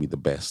 everyone wants to be the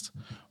best,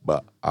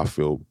 but I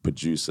feel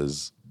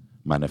producers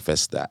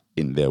manifest that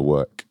in their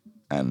work,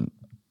 and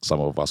some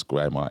of us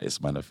grime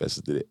artists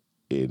manifested it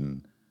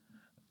in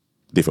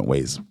different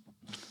ways.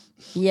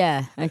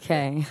 Yeah,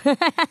 okay.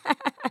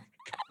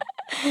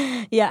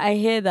 Yeah, I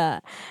hear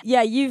that.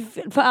 Yeah, you've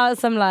put out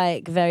some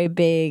like very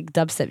big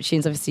dubstep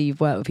tunes. Obviously, you've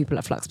worked with people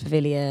like Flux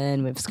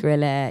Pavilion, with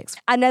Skrillex.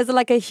 And there's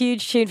like a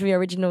huge tune from your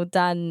original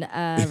Dan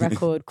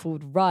record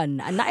called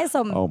Run. And that is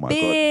some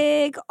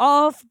big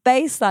off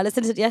bass line. I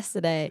listened to it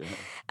yesterday.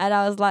 And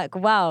I was like,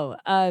 wow.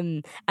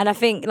 And I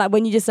think like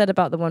when you just said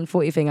about the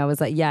 140 thing, I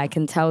was like, yeah, I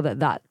can tell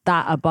that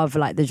above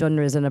like the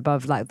genres and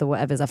above like the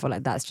whatevers, I feel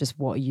like that's just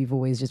what you've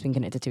always just been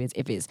connected to. Is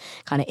if it's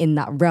kind of in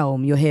that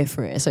realm, you're here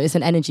for it. So it's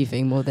an energy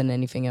thing more than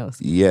anything else.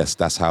 Yes,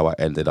 that's how I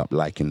ended up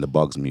liking the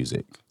Bugs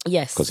music.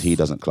 Yes. Because he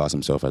doesn't class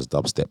himself as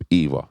dubstep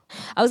either.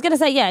 I was going to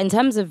say, yeah, in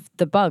terms of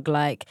the Bug,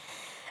 like,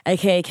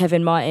 aka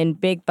Kevin Martin,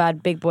 big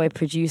bad, big boy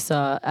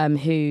producer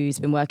who's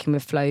been working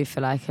with Flow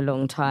for like a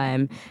long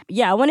time.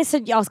 Yeah, I wanted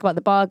to ask about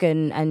the Bug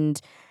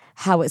and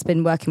how it's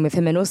been working with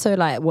him, and also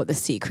like what the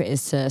secret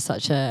is to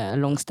such a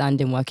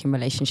long-standing working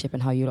relationship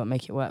and how you don't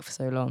make it work for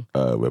so long.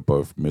 We're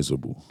both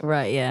miserable.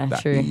 Right, yeah,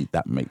 true.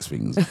 That makes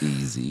things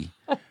easy.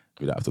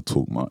 We don't have to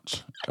talk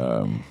much.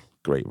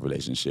 Great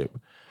relationship.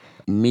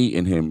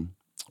 Meeting him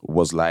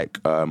was like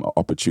an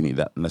opportunity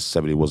that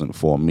necessarily wasn't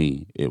for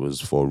me. It was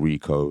for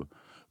Rico.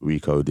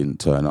 Rico didn't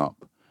turn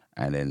up,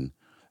 and then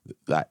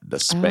like the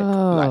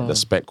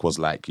spec was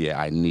like, yeah,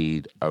 I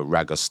need a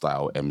ragga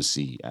style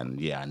MC,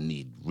 and yeah, I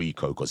need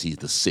Rico because he's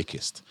the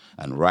sickest,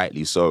 and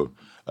rightly so.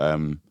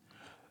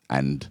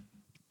 And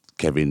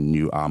Kevin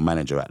knew our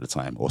manager at the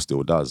time, or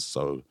still does.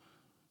 So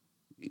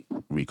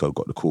Rico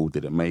got the call,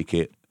 didn't make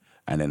it.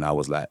 And then I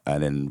was like,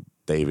 and then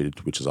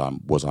David, which was our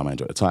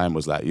manager at the time,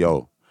 was like,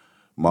 yo,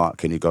 Mark,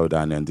 can you go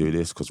down there and do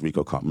this? Because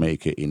Rico can't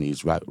make it. He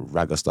needs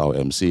ragga style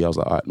MC. I was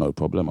like, all right, no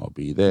problem, I'll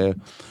be there.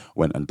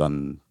 Went and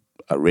done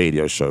a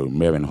radio show,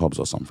 Mary Hobbs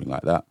or something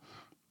like that.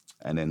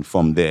 And then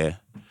from there,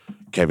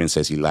 Kevin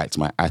says he liked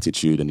my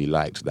attitude and he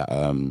liked that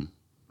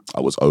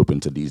I was open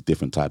to these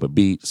different type of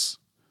beats.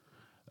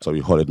 So he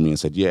hollered me and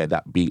said, yeah,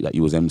 that beat that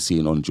you was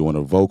MCing on, do you want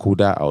to vocal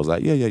that? I was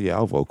like, yeah,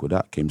 I'll vocal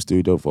that. Came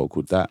studio,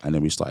 vocal that. And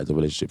then we started the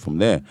relationship from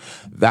there.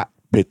 That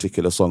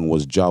particular song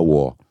was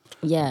Jawar.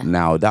 Yeah.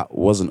 Now, that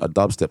wasn't a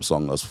dubstep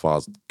song as far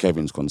as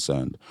Kevin's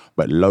concerned,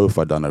 but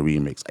Lofa done a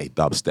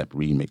dubstep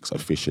remix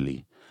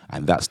officially,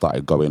 and that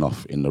started going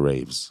off in the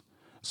raves.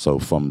 So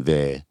from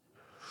there,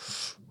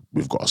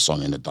 we've got a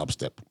song in the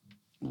dubstep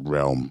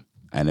realm.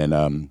 And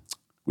then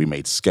we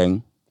made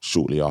Skeng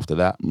shortly after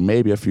that,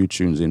 maybe a few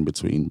tunes in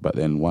between, but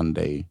then one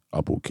day I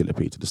brought Killer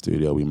P to the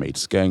studio, we made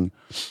Skeng,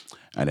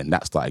 and then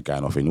that started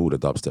going off in all the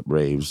dubstep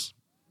raves,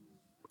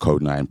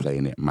 Code 9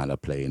 playing it, Mala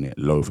playing it,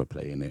 Lofa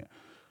playing it.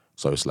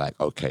 So it's like,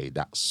 okay,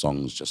 that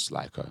song's just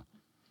like a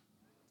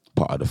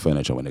part of the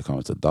furniture when it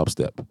comes to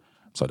dubstep.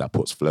 So that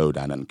puts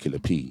Flowdan and Killer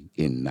P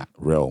in that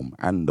realm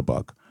and the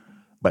Bug.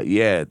 But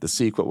yeah, the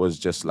secret was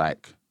just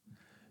like,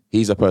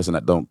 he's a person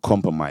that don't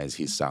compromise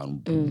his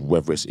sound,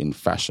 whether it's in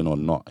fashion or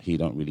not. He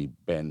don't really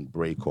bend,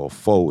 break, or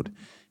fold.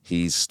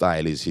 His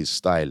style is his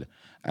style.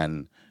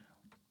 And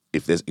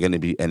if there's going to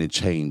be any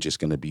change, it's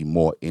going to be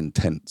more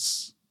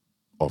intense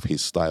of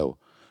his style.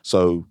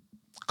 So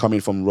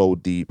coming from Roll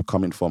Deep,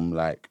 coming from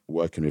like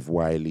working with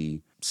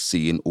Wiley,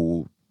 seeing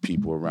all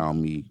people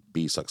around me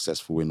be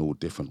successful in all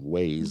different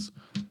ways,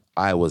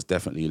 I was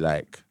definitely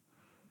like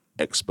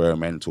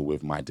experimental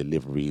with my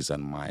deliveries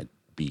and my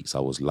beats I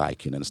was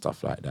liking and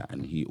stuff like that.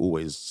 And he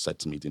always said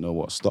to me, do you know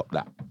what? Stop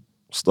that.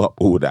 Stop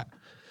all that.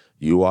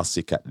 You are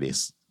sick at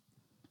this.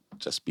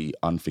 Just be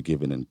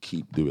unforgiving and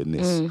keep doing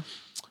this.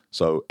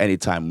 So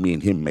anytime me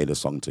and him made a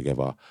song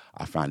together,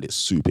 I found it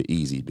super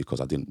easy because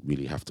I didn't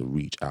really have to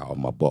reach out of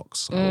my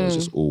box. I was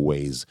just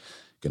always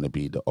going to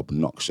be the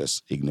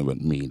obnoxious,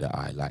 ignorant me that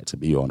I like to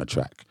be on a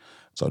track.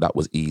 So that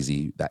was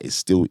easy. That is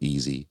still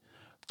easy.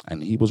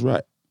 And he was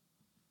right.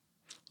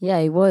 Yeah,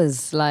 he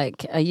was.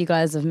 Like, you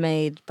guys have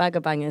made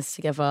Bagger Bangers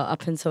together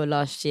up until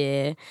last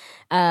year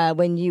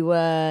when you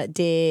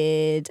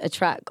did a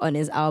track on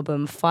his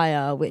album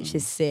Fire, which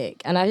is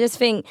sick. And I just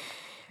think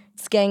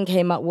Skeng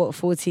came out,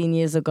 14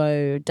 years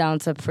ago, down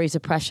to Free to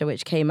Pressure,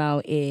 which came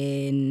out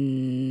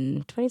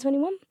in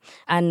 2021.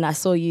 And I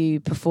saw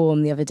you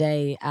perform the other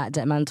day at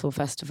Det Mantle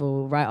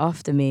Festival right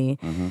after me,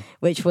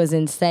 which was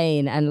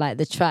insane. And like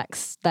the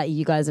tracks that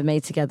you guys have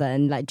made together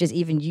and like just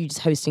even you just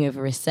hosting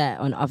over a set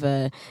on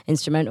other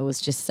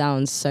instrumentals just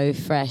sounds so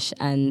fresh.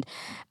 And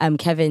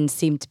Kevin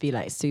seemed to be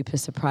like super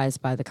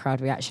surprised by the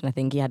crowd reaction. I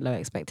think he had low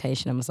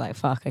expectation and was like,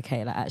 fuck,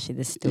 okay, like actually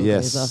this still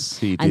goes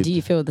off. He and did. do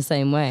you feel the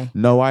same way?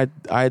 No, I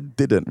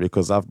didn't,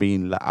 because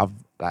again,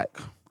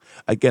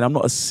 I'm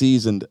not as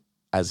seasoned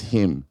as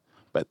him,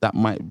 but that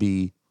might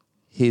be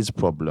his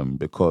problem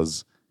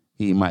because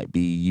he might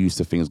be used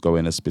to things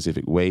going a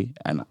specific way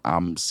and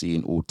I'm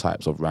seeing all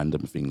types of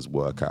random things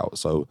work out.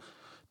 So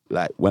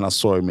like when I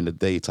saw him in the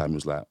daytime, he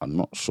was like, I'm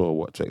not sure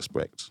what to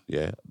expect.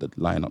 Yeah, the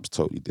lineup's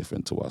totally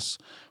different to us.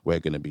 We're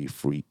going to be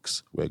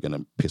freaks. We're going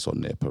to piss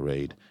on their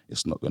parade.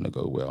 It's not going to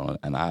go well.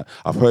 And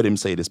I've heard him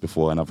say this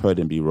before and I've heard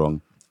him be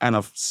wrong and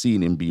I've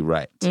seen him be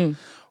right.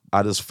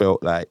 I just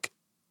felt like,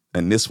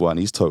 in this one,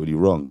 he's totally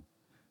wrong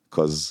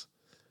because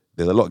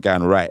there's a lot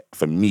going right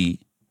for me.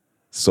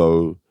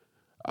 So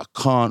I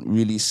can't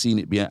really see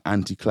it be an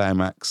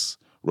anticlimax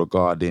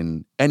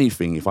regarding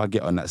anything if I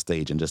get on that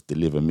stage and just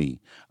deliver me.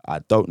 I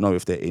don't know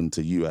if they're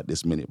into you at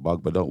this minute,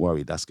 Bug, but don't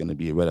worry, that's going to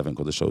be irrelevant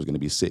because the show's going to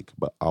be sick.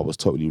 But I was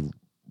totally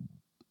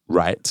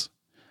right.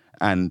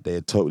 And they're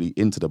totally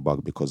into the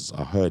Bug because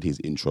I heard his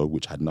intro,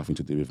 which had nothing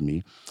to do with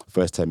me.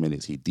 First 10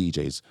 minutes, he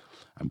DJs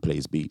and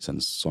plays beats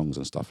and songs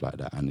and stuff like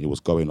that. And it was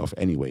going off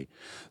anyway.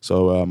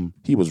 So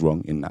he was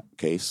wrong in that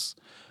case.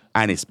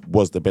 And it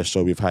was the best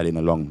show we've had in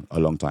a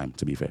long time,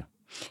 to be fair.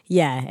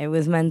 Yeah, it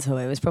was mental.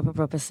 It was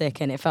proper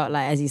sick. And it felt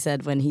like, as you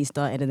said, when he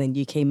started and then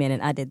you came in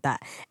and added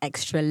that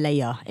extra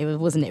layer. It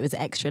was an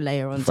extra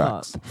layer on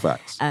top.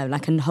 Facts.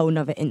 Like a whole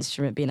nother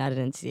instrument being added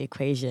into the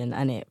equation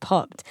and it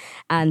popped.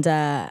 And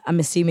I'm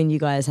assuming you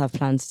guys have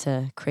plans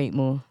to create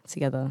more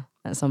together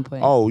at some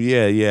point. Oh,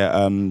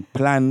 yeah.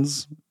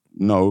 Plans,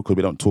 no, because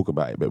we don't talk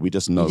about it, but we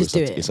just know we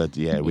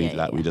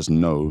just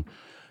know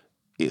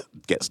it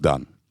gets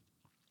done.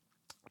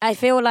 I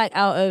feel like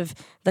out of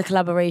the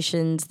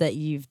collaborations that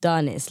you've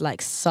done, it's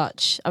like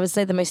such, I would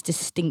say the most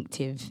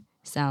distinctive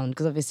sound,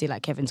 because obviously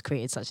like Kevin's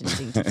created such a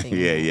distinctive thing.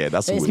 yeah,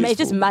 that's what it's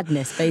just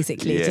madness,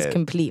 basically. It's just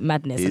complete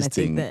madness. His and I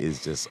thing think that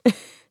is just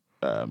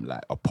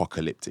like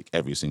apocalyptic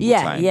every single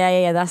time.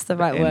 Yeah, that's the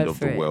right word for it. End of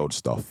the world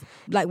stuff.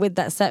 Like with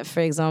that set,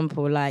 for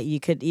example, like you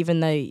could,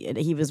 even though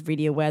he was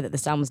really aware that the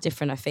sound was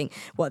different, I think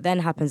what then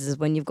happens is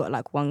when you've got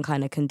like one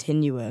kind of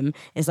continuum,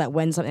 it's like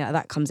when something like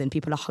that comes in,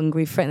 people are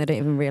hungry for it and they don't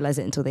even realize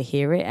it until they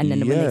hear it. And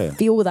then when they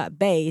feel that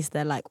bass,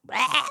 they're like,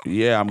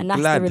 yeah, and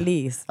that's the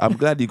release. I'm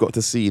glad you got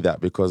to see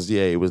that because,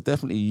 it was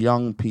definitely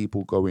young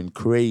people going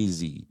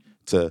crazy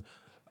to,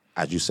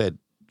 as you said,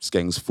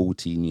 Skeng's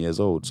 14 years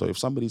old. So if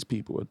somebody's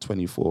people were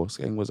 24,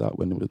 Skeng was out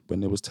when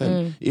they was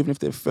 10. Even if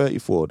they're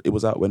 34, it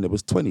was out when they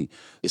was 20.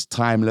 It's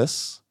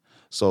timeless.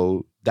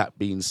 So that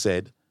being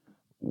said,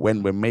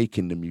 when we're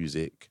making the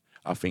music,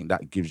 I think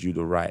that gives you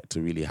the right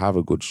to really have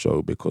a good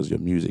show because your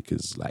music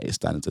is like, it's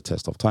standing the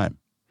test of time.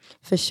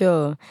 For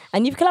sure.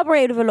 And you've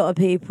collaborated with a lot of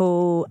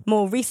people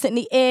more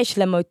recently-ish,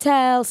 Le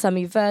Motel,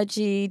 Sammy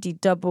Virgie, D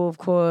Double, of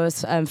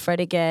course, Fred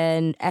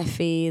Again,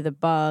 Effie, The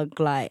Bug,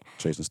 like...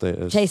 Chasing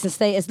Status.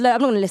 Look, I'm not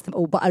going to list them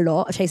all, but a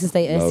lot. Chasing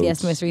Status, Loads.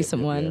 yes, most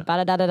recent one.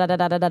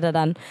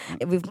 Ba-da-da-da-da-da-da-da-da.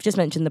 We've just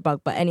mentioned The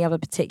Bug, but any other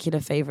particular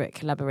favourite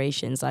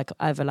collaborations, like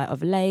either like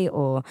of late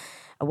or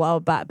a while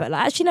back? But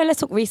like, actually, no,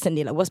 let's talk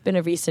recently. Like, what's been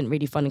a recent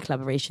really fun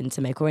collaboration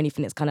to make or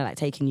anything that's kind of like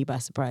taking you by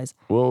surprise?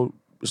 Well,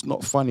 it's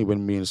not funny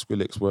when me and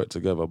Skrillex work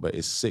together, but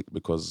it's sick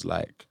because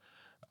like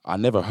I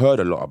never heard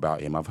a lot about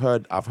him. I've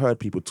heard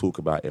people talk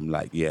about him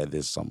like, yeah,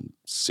 there's some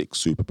sick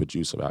super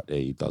producer out there.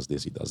 He does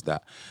this, he does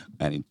that,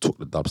 and he took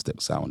the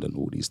dubstep sound and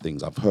all these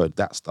things. I've heard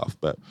that stuff,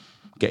 but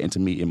getting to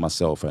meet him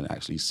myself and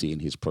actually seeing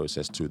his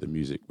process to the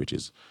music, which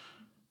is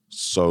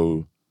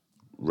so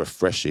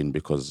refreshing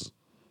because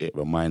it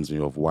reminds me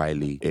of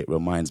Wiley. It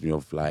reminds me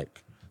of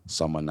like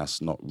someone that's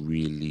not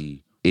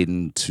really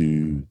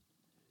into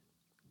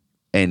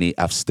any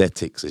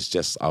aesthetics. It's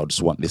just, I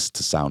just want this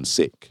to sound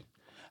sick.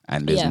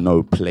 And there's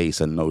no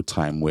place and no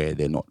time where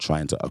they're not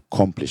trying to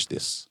accomplish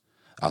this.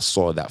 I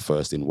saw that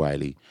first in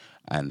Wiley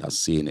and I've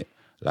seen it.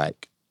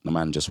 Like, the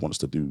man just wants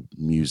to do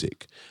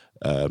music,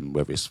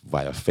 whether it's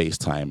via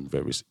FaceTime,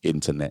 whether it's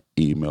internet,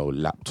 email,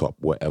 laptop,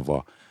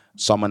 whatever.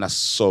 Someone that's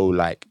so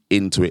like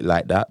into it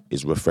like that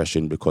is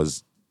refreshing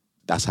because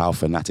that's how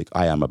fanatic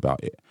I am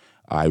about it.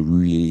 I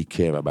really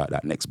care about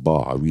that next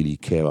bar. I really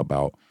care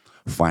about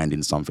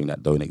finding something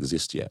that don't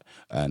exist yet.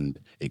 And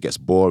it gets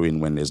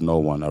boring when there's no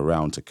one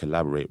around to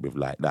collaborate with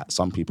like that.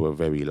 Some people are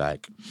very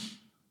like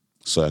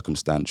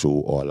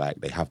circumstantial or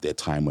like they have their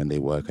time when they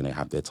work and they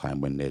have their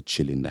time when they're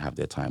chilling. They have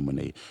their time when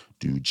they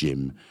do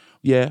gym.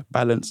 Yeah,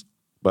 balance.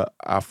 But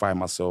I find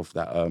myself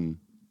that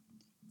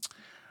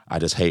I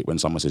just hate when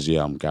someone says,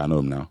 yeah, I'm going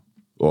home now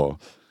or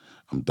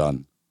I'm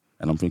done.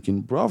 And I'm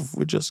thinking, bruv,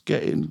 we're just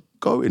getting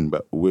going.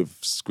 But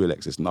with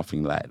Skrillex, it's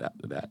nothing like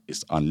that.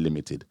 It's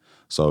unlimited.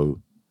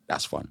 So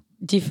that's fun.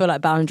 Do you feel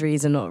like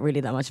boundaries are not really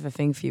that much of a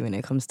thing for you when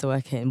it comes to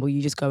working? Will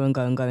you just go and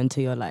go and go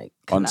until you're like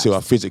collapsed? Until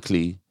I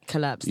physically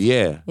collapsed?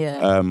 Yeah.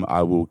 Yeah.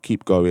 I will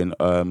keep going.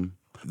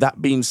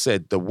 That being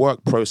said, the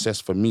work process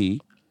for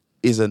me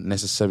isn't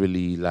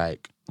necessarily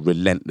like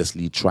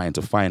relentlessly trying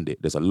to find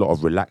it. There's a lot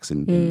of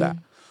relaxing in that.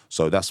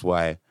 So that's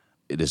why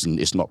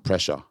it's not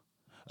pressure.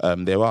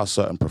 There are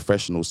certain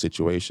professional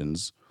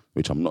situations,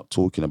 which I'm not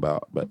talking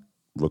about, but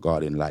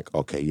regarding like,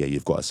 okay, yeah,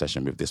 you've got a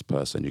session with this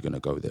person, you're going to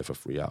go there for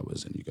 3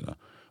 hours and you're going to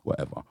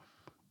whatever.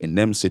 In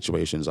them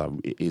situations,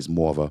 it is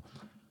more of a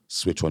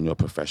switch on your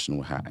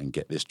professional hat and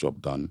get this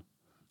job done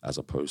as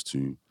opposed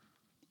to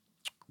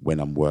when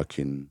I'm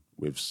working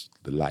with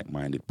the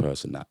like-minded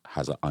person that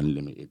has an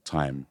unlimited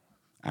time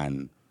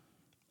and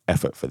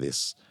effort for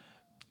this.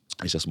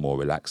 It's just more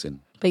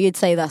relaxing. But you'd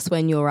say that's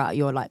when you're at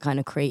your like kind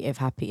of creative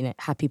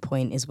happy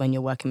point is when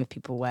you're working with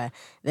people where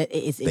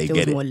it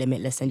feels more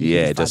limitless and you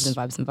use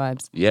vibes and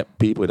vibes. Yep,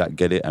 people that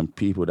get it and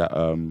people that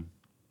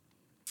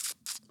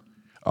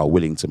are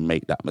willing to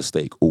make that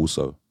mistake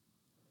also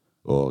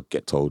or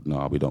get told,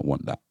 no, we don't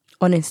want that.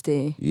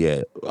 Honesty.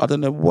 Yeah, I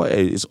don't know what it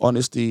is. It's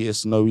honesty,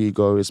 it's no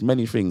ego, it's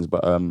many things,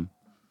 but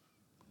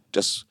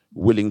just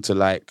willing to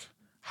like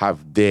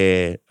have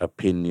their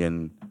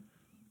opinion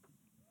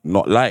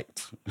not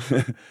liked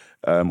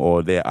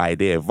or their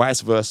idea.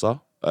 Vice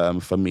versa,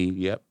 for me,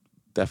 yep,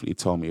 definitely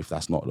tell me if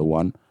that's not the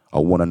one. I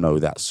want to know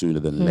that sooner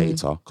than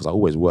later because I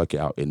always work it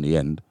out in the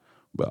end,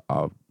 but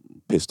I'm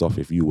pissed off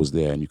if you was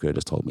there and you could have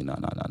just told me, no.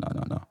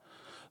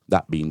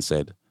 That being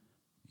said,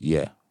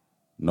 yeah,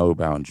 no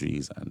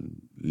boundaries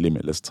and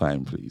limitless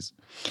time, please.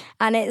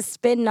 And it's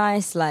been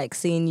nice, like,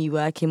 seeing you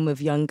working with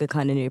younger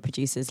kind of new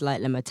producers like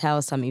Le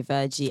Motel, Sammy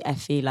Virgie,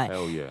 Effie. Like,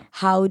 hell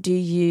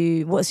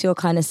yeah. What's your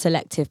kind of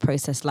selective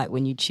process like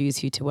when you choose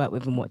who to work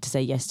with and what to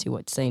say yes to,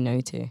 what to say no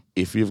to?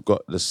 If you've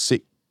got the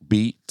sick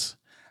beat,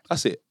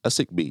 that's it, a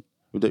sick beat.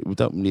 We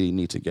don't really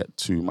need to get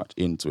too much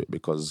into it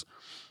because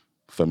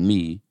for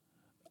me,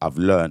 I've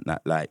learned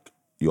that, like,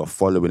 your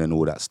following and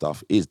all that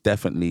stuff is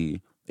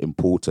definitely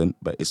important,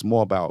 but it's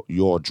more about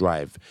your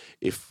drive.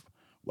 If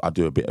I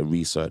do a bit of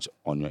research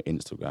on your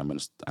Instagram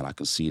and I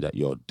can see that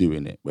you're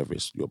doing it, whether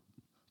it's you're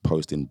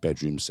posting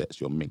bedroom sets,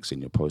 you're mixing,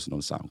 you're posting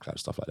on SoundCloud,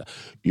 stuff like that.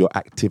 Your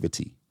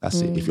activity,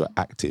 that's it. If you're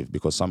active,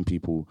 because some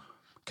people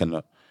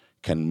can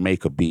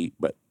make a beat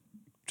but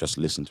just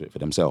listen to it for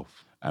themselves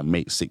and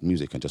make sick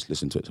music and just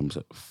listen to it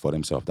for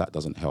themselves. That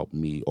doesn't help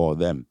me or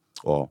them,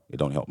 or it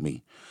don't help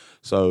me.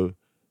 So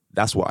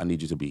that's what I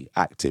need you to be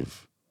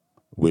active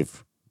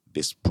with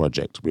this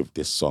project, with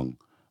this song,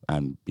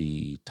 and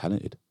be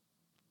talented.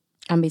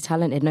 And be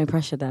talented, no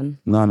pressure then?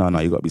 No,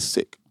 you got to be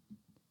sick.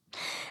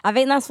 I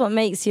think that's what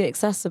makes you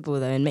accessible,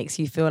 though, and makes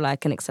you feel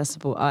like an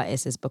accessible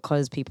artist, is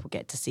because people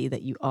get to see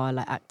that you are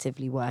like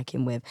actively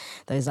working with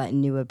those like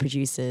newer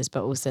producers,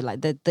 but also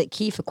like the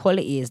key for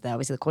quality is there.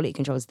 Obviously, the quality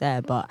control is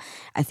there, but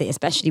I think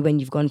especially when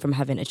you've gone from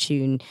having a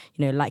tune,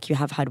 you know, like you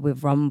have had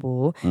with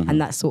Rumble,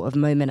 and that sort of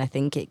moment, I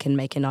think it can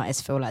make an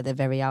artist feel like they're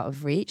very out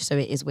of reach. So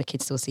it is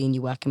wicked still seeing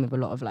you working with a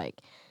lot of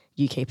like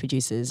UK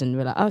producers, and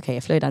we're like, okay,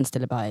 if Flowdan's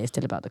still about it, it's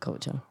still about the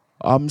culture.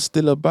 I'm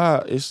still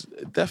about. It's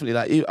definitely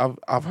like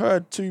I've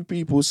heard 2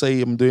 people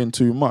say I'm doing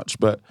too much,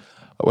 but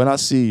when I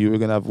see you, we're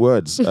gonna have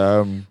words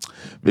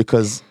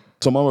because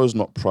tomorrow's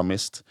not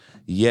promised.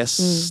 Yes,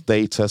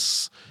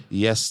 status.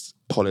 Yes,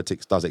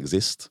 politics does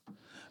exist.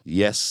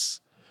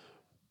 Yes,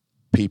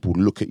 people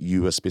look at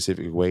you a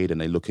specific way, then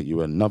they look at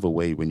you another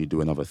way when you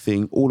do another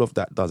thing. All of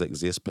that does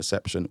exist.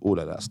 Perception, all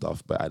of that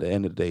stuff. But at the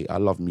end of the day, I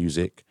love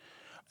music,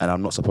 and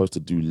I'm not supposed to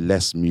do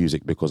less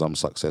music because I'm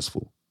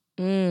successful.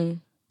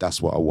 That's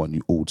what I want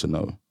you all to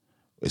know,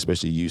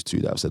 especially you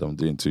two that have said I'm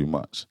doing too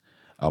much.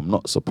 I'm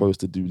not supposed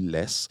to do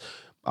less.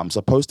 I'm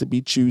supposed to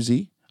be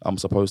choosy. I'm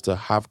supposed to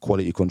have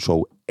quality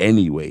control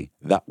anyway.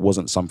 That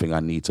wasn't something I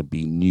need to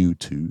be new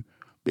to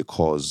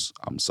because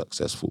I'm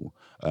successful.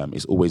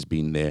 It's always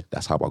been there.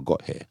 That's how I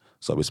got here.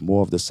 So it's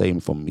more of the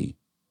same from me.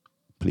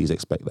 Please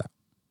expect that.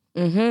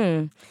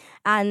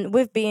 And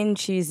with being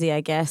choosy,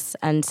 I guess,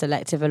 and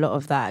selective, a lot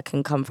of that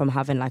can come from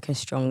having like a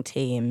strong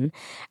team.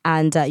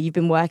 And you've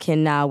been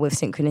working now with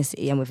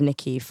Synchronicity and with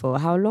Nikki for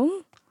how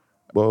long?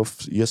 Well,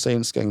 you're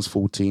saying Skeng's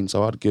 14,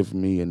 so I'd give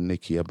me and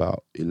Nikki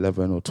about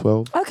 11 or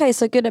 12. Okay,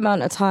 so good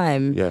amount of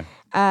time. Yeah.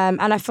 And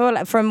I feel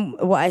like from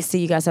what I see,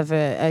 you guys have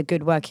a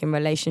good working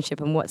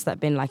relationship. And what's that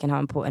been like, and how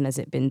important has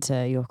it been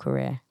to your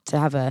career to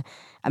have a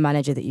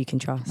manager that you can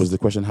trust? Was the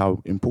question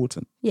how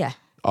important? Yeah.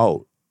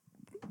 Oh,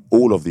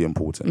 all of the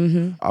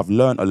important. I've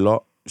learned a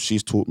lot.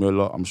 She's taught me a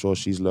lot. I'm sure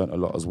she's learned a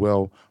lot as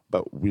well.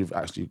 But we've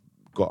actually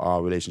got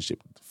our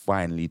relationship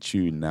finely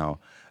tuned now.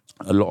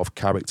 A lot of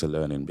character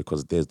learning,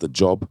 because there's the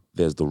job,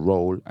 there's the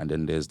role, and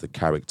then there's the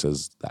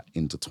characters that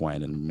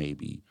intertwine and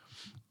maybe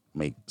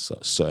make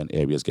certain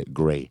areas get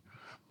grey.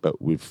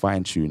 But we've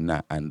fine-tuned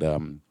that,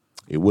 and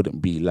it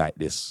wouldn't be like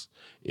this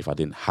if I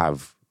didn't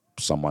have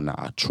someone that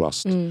I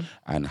trust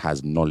and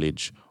has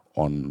knowledge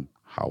on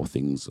how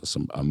things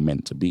are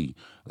meant to be.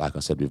 Like I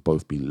said, we've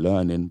both been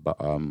learning, but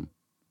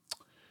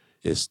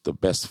it's the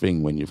best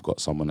thing when you've got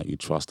someone that you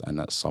trust and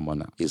that's someone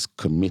that is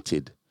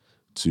committed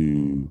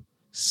to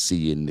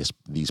seeing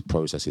these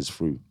processes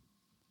through.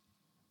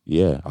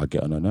 Yeah, I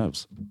get on her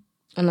nerves.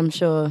 And I'm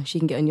sure she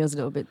can get on yours a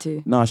little bit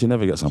too. No, she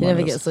never gets on my nerves.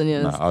 She never gets on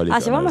yours. No,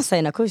 actually, what am I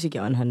saying? Of course you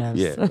get on her nerves.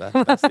 Yeah,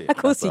 that's it. Of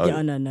course you get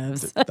on her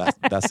nerves.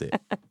 That's it.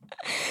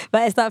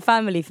 But it's that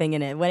family thing,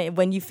 innit?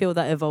 When you feel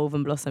that evolve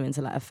and blossom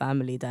into like a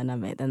family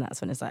dynamic, then that's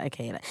when it's like,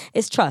 okay, like,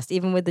 it's trust.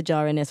 Even with the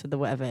jarriness, with the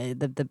whatever,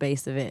 the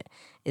base of it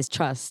is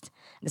trust.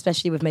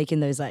 Especially with making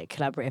those like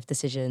collaborative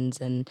decisions,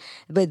 and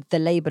with the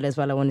label as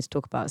well. I wanted to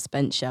talk about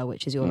Spencer,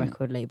 which is your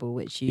record label,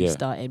 which you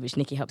started, which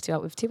Nikki helped you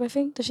out with too, I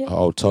think. Does she?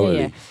 Oh, totally.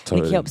 Yeah.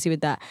 Totally. Nikki helps you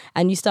with that,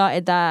 and you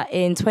started that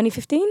in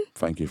 2015.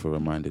 Thank you for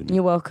reminding me.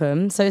 You're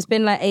welcome. So it's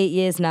been like 8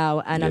 years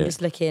now, and I'm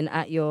just looking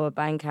at your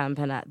Bandcamp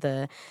and at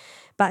the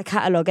back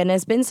catalogue, and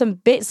there's been some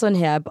bits on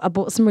here. I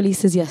bought some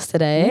releases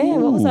yesterday. Ooh.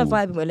 What was I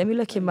vibing with? Let me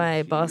look in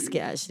my basket,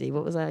 actually.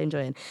 What was I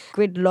enjoying?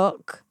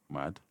 Gridlock.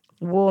 Mad.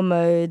 War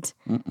Mode,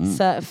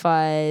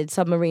 Certified,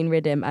 Submarine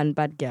Rhythm, and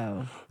Bad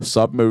Girl.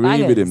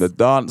 Submarine Rhythm, the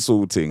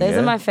dancehall thing. Those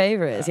are my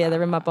favourites. Yeah,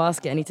 they're in my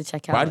basket. I need to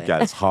check out. Bad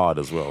Girl's hard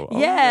as well.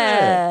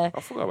 Yeah. I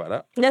forgot about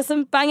that. There's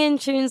some banging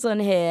tunes on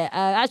here.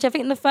 Actually, I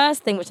think the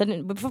first thing, which I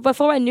didn't,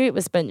 before I knew it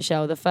was Spent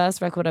Shell, the first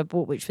record I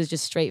bought, which was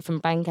just straight from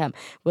Bandcamp,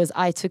 was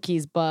I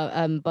Tookie's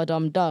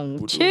Badum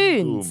Dung.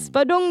 Tunes.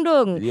 Badung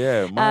Dung.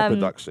 Yeah, my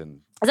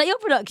production. Is that your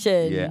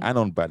production? Yeah, and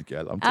on Bad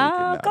Girl. I'm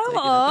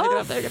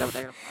taking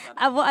that.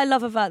 And what I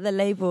love about the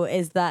label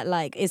is that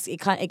like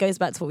it goes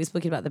back to what we were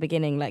speaking about at the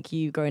beginning, like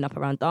you growing up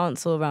around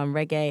dancehall, around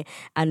reggae,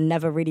 and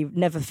never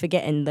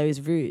forgetting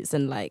those roots.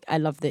 And like I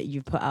love that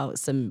you put out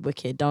some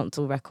wicked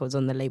dancehall records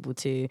on the label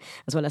too,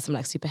 as well as some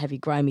like super heavy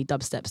grimy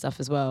dubstep stuff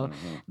as well.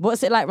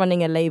 What's it like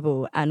running a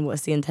label, and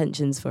what's the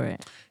intentions for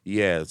it?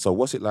 Yeah, so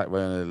what's it like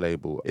running a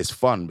label? It's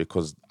fun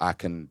because I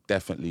can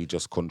definitely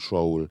just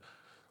control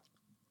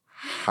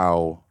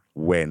how,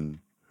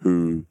 when,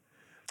 who,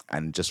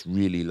 and just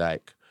really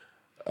like,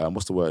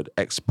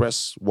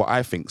 express what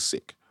I think's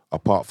sick.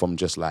 Apart from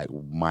just like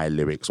my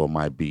lyrics or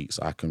my beats,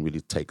 I can really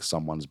take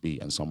someone's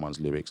beat and someone's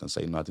lyrics and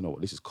say, no, I don't know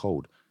what, this is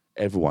cold.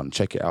 Everyone,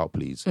 check it out,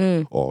 please.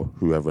 Or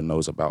whoever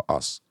knows about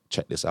us,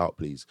 check this out,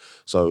 please.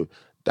 So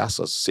that's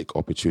a sick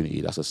opportunity.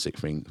 That's a sick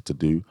thing to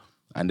do.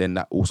 And then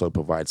that also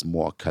provides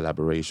more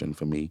collaboration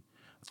for me,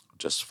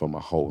 just from a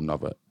whole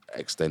nother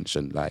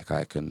extension. Like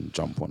I can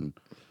jump on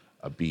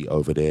a beat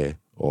over there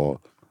or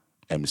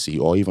MC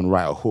or even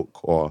write a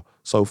hook or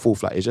so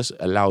forth. Like it just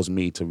allows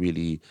me to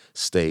really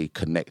stay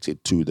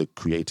connected to the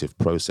creative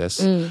process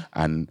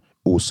and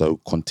also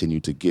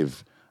continue to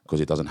give,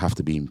 because it doesn't have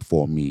to be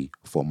for me,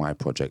 for my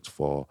project,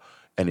 for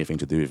anything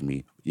to do with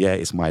me. Yeah,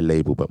 it's my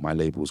label, but my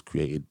label was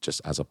created just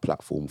as a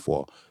platform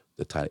for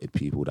the talented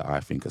people that I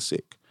think are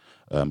sick.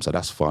 So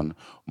that's fun.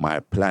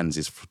 My plans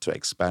is to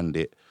expand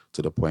it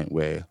to the point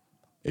where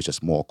it's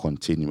just more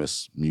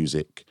continuous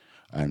music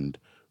and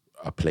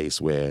a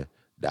place where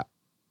that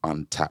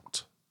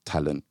untapped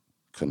talent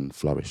can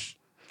flourish.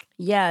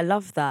 Yeah, I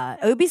love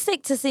that. It would be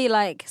sick to see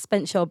like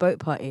Spencer boat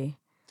party.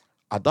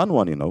 I done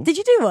one, you know. Did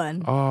you do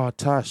one?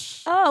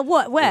 Tash. Oh,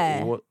 what?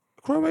 Where?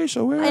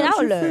 Croatia, where In else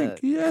you Outlook? think?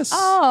 Yes.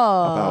 Oh,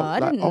 I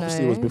didn't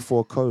obviously know. it was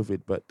before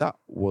COVID, but that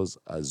was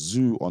a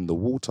zoo on the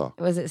water.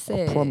 Was it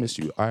sick? I promise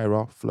you,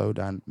 Ira,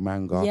 Flowdan,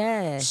 Manga,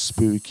 Yes.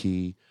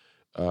 Spooky,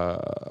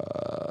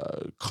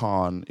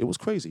 Khan. It was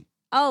crazy.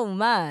 Oh,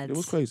 mad. It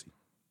was crazy.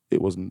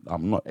 It was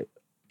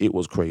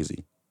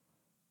crazy.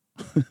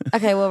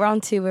 Okay, well,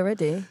 round 2, we're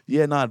ready.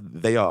 Yeah, nah,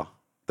 they are.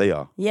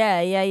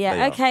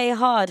 Yeah. Okay,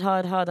 hard.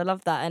 I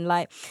love that. And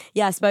like,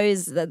 yeah, I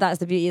suppose that's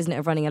the beauty, isn't it,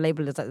 of running a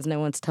label, is that there's no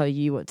one to tell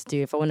you what to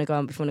do. If you want to go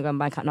on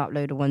Bandcamp and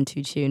upload a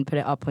 1-2 tune, put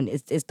it up on,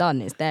 it's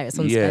done, it's there, it's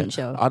on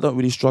Spencer. I don't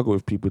really struggle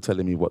with people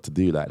telling me what to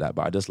do like that,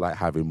 but I just like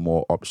having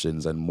more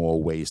options and more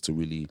ways to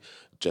really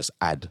just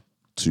add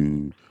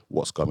to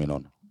what's going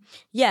on.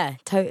 Yeah,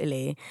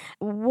 totally.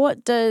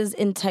 What does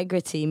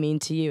integrity mean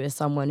to you as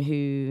someone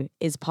who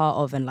is part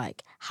of and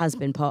like has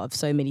been part of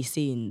so many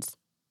scenes?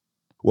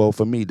 Well,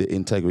 for me, the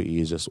integrity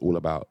is just all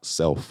about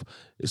self.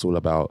 It's all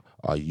about,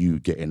 are you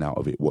getting out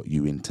of it what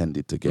you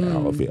intended to get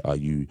out of it? Are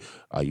you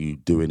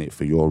doing it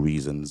for your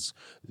reasons?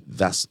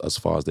 That's as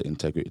far as the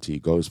integrity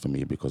goes for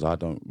me, because I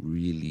don't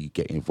really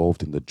get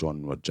involved in the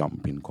genre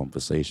jumping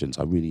conversations.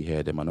 I really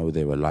hear them. I know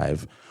they're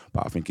alive,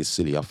 but I think it's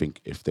silly. I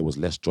think if there was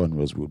less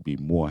genres, we would be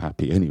more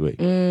happy anyway.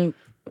 I'm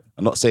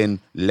not saying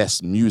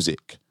less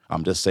music.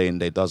 I'm just saying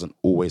there doesn't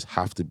always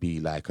have to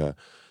be like a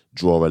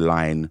draw a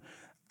line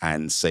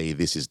and say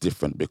this is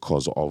different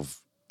because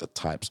of the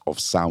types of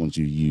sounds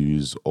you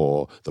use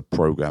or the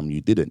program you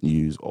didn't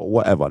use or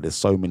whatever. There's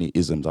so many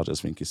isms, I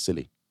just think it's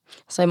silly.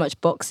 So much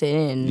boxing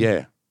in.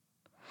 Yeah.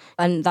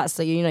 And that's,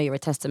 you know, you're a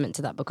testament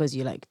to that because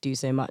you like do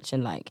so much,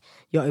 and like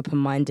your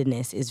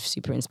open-mindedness is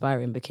super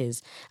inspiring,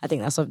 because I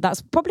think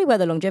that's probably where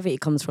the longevity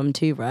comes from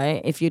too,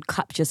 right? If you'd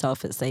clapped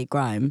yourself at, say,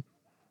 grime,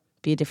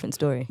 be a different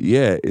story.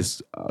 Yeah,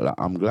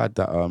 I'm glad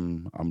that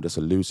I'm just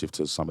elusive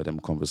to some of them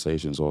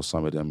conversations or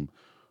some of them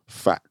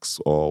facts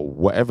or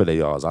whatever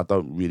they are. I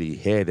don't really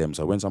hear them.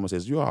 So when someone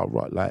says, you are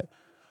right, like,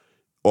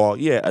 or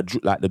yeah,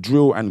 like the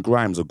drill and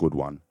grime's a good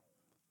one.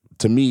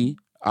 To me,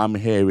 I'm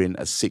hearing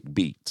a sick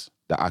beat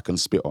that I can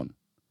spit on.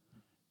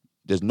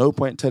 There's no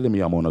point telling me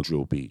I'm on a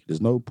drill beat.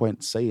 There's no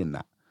point saying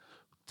that.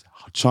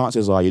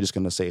 Chances are you're just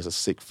going to say it's a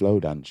sick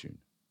Flowdan tune.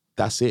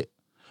 That's it.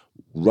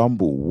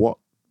 Rumble. What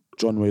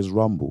genre is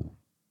rumble?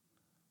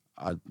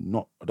 I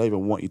don't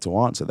even want you to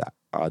answer that.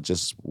 I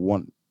just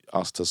want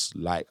us to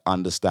like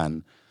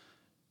understand.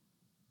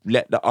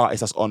 Let the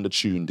artist that's on the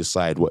tune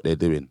decide what they're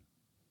doing.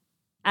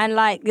 And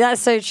like, that's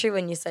so true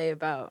when you say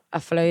about a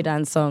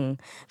Flowdan song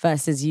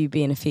versus you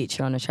being a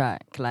feature on a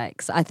track.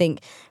 Like, so I think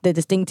the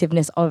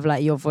distinctiveness of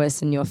like your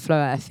voice and your flow,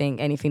 I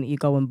think anything that you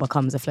go and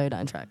becomes a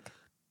Flowdan track.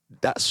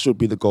 That should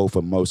be the goal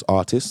for most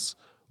artists,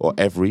 or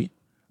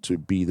to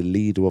be the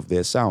leader of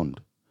their sound,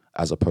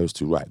 as opposed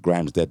to, right,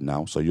 Grime's dead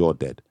now, so you're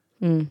dead.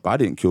 But I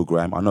didn't kill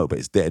Grime, I know, but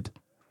it's dead,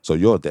 so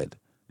you're dead.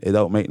 It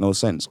don't make no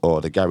sense.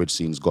 Or the garage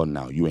scene's gone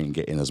now, you ain't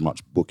getting as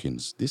much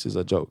bookings. This is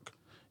a joke.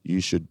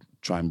 You should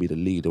try and be the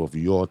leader of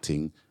your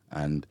thing,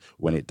 and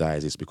when it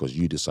dies, it's because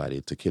you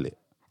decided to kill it.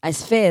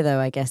 It's fear though,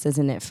 I guess,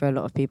 isn't it, for a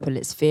lot of people?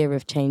 It's fear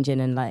of changing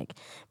and like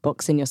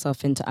boxing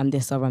yourself into I'm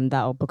this or I'm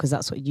that, or because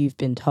that's what you've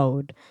been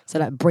told. So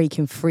like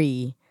breaking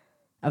free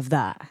of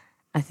that,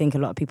 I think a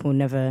lot of people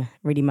never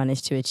really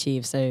manage to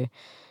achieve. So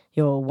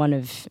you're one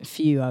of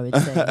few, I would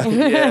say.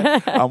 Yeah,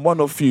 I'm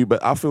one of few,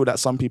 but I feel that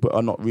some people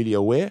are not really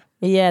aware.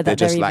 Yeah, they're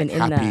just like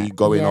even happy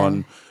going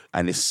on,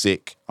 and it's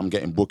sick. I'm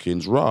getting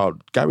bookings. Raw,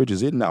 garage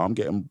is in now. I'm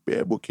getting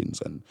bare bookings,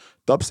 and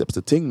dubstep's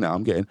the thing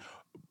now.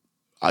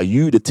 Are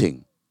you the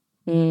thing?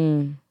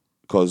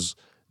 Because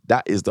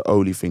that is the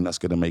only thing that's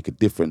going to make a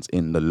difference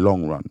in the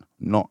long run.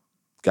 Not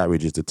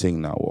garage is the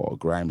thing now, or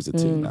grime is the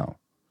thing now.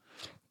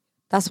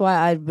 That's why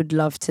I would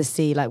love to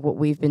see like what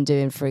we've been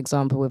doing, for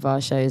example, with our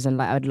shows, and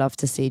like I'd love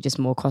to see just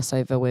more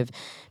crossover with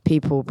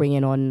people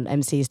bringing on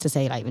MCs to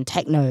say like even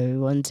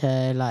techno onto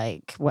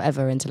like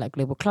whatever, into like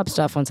global club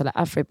stuff, onto like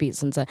Afro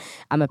beats, onto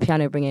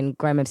Amapiano, bringing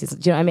grime MCs.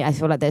 Do you know what I mean? I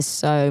feel like there's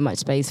so much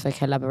space for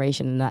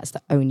collaboration, and that's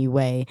the only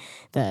way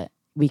that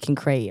we can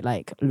create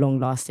like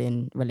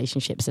long-lasting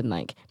relationships, and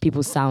like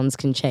people's sounds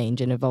can change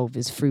and evolve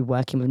is through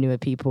working with newer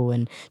people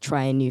and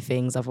trying new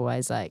things.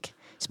 Otherwise, like,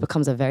 it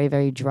becomes a very,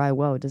 very dry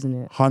world, doesn't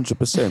it?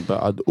 100%.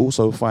 But I'd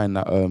also find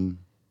that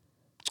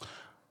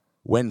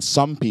when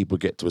some people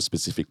get to a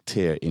specific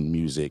tier in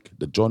music,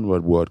 the genre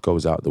word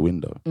goes out the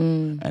window,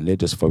 and they're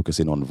just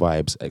focusing on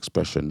vibes,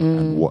 expression,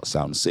 and what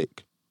sounds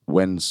sick.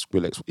 When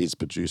Skrillex is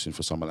producing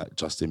for someone like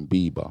Justin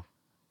Bieber,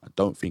 I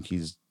don't think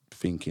he's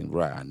thinking,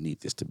 right, I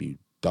need this to be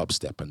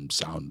dubstep and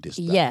sound this,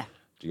 that. Yeah.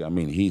 Do you know what I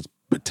mean? He's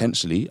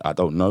Potentially, I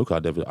don't know,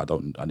 because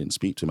I didn't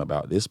speak to him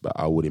about this, but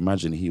I would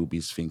imagine he would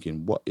be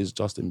thinking, what is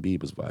Justin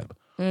Bieber's vibe?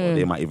 Or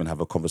they might even have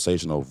a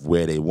conversation of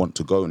where they want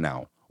to go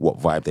now, what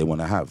vibe they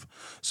want to have.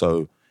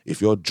 So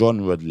if you're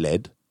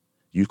genre-led,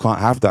 you can't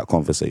have that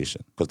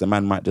conversation, because the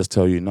man might just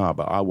tell you, nah,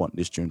 but I want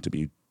this tune to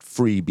be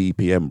 3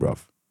 BPM, bruv.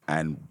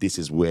 And this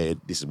is where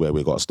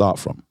we got to start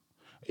from.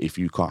 If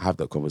you can't have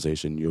that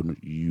conversation,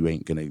 you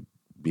ain't going to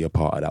be a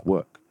part of that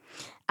work.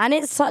 And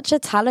it's such a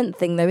talent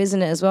thing though,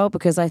 isn't it, as well?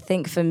 Because I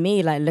think for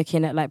me, like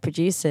looking at like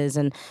producers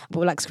and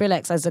like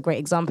Skrillex as a great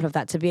example of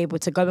that, to be able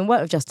to go and work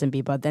with Justin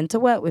Bieber, then to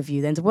work with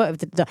you, then to work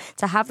with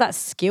to have that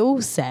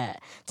skill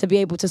set, to be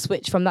able to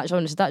switch from that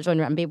genre to that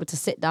genre and be able to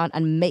sit down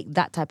and make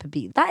that type of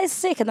beat. That is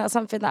sick, and that's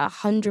something that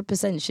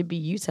 100% should be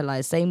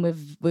utilized. Same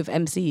with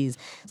MCs.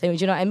 Same,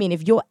 do you know what I mean?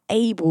 If you're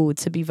able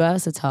to be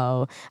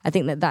versatile, I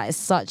think that is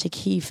such a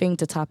key thing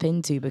to tap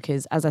into,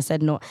 because as I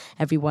said, not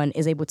everyone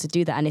is able to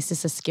do that, and it's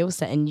just a skill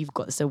set, and you've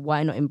got, so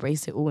why not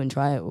embrace it all and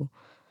try it all?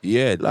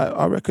 Yeah, like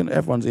I reckon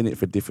everyone's in it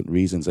for different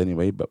reasons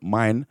anyway, but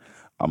mine,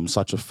 I'm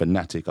such a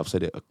fanatic. I've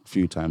said it a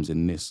few times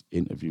in this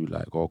interview,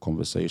 like our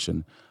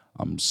conversation.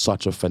 I'm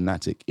such a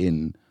fanatic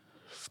in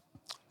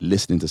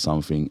listening to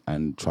something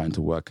and trying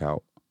to work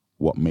out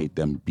what made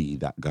them be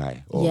that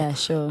guy, or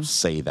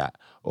say that,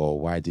 or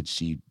why did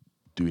she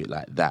do it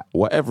like that?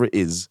 Whatever it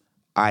is,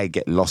 I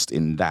get lost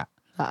in that.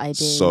 Idea,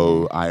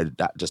 so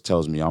that just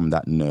tells me I'm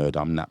that nerd,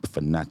 I'm that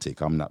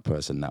fanatic, I'm that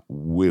person that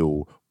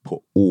will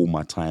put all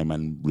my time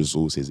and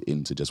resources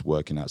into just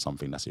working out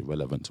something that's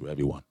irrelevant to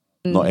everyone.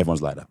 Not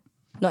everyone's like that.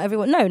 Not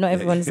everyone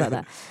is like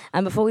that.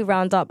 And before we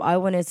round up, I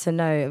wanted to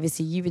know,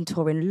 obviously you've been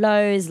touring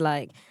loads,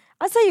 like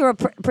I'd say you're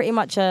pretty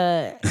much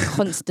a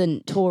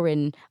constant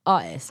touring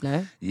artist,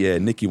 no? Yeah,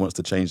 Nikki wants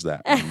to change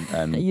that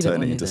and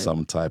turn it into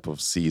some type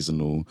of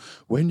seasonal.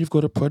 When you've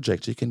got a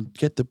project, you can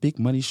get the big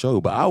money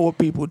show, but I want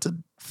people to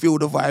feel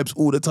the vibes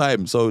all the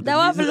time. So no,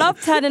 I've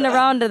loved turning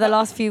around in the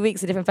last few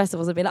weeks at different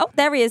festivals and being like, oh,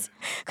 there he is.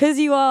 Because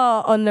you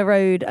are on the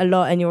road a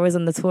lot and you're always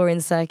on the touring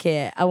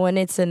circuit. I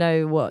wanted to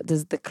know, what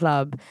does the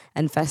club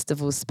and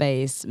festival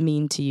space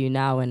mean to you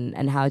now,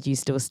 and how do you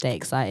still stay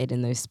excited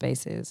in those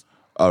spaces?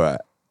 All right.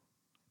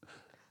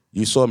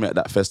 You saw me at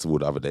that festival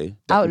the other day.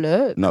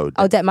 Outlook? No.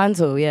 Deck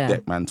Mantle, yeah.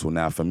 Deck Mantle.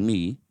 Now, for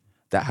me,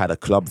 that had a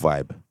club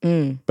vibe,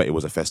 but it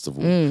was a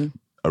festival.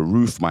 A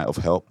roof might have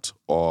helped,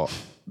 or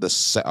the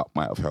setup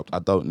might have helped. I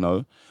don't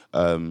know.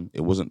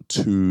 It wasn't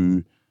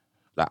too,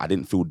 like, I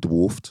didn't feel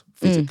dwarfed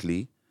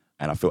physically,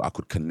 and I felt I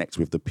could connect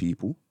with the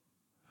people.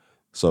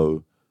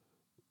 So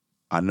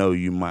I know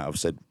you might have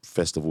said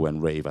festival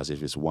and rave as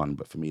if it's one,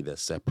 but for me, they're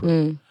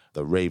separate.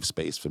 The rave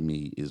space for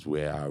me is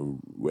where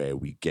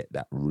we get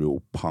that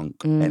real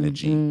punk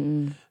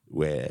energy,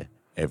 where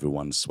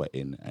everyone's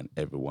sweating and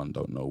everyone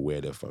don't know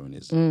where their phone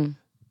is.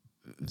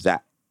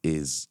 That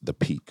is the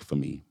peak for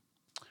me.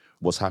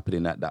 What's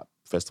happening at that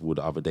festival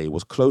the other day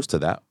was close to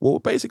that. Well,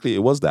 basically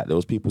it was that. There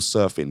was people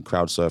surfing,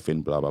 crowd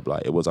surfing, blah, blah, blah.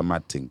 It was a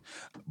mad thing.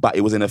 But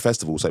it was in a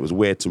festival, so it was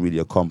weird to really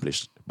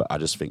accomplish. But I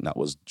just think that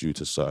was due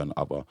to certain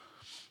other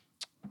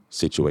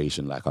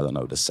situation, like, I don't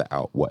know, the set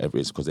out, whatever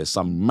it is, because there's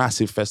some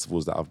massive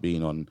festivals that I've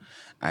been on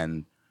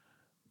and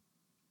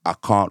I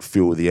can't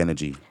feel the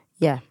energy.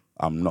 Yeah.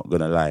 I'm not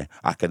gonna lie.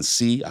 I can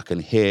see, I can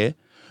hear,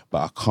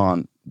 but I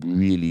can't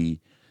really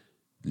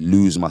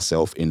lose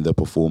myself in the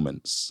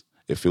performance.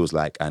 It feels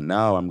like, and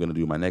now I'm gonna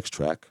do my next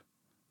track.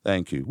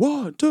 Thank you.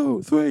 1,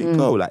 2, 3,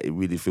 go. Like, it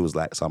really feels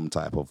like some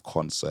type of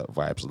concert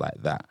vibes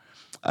like that.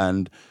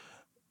 And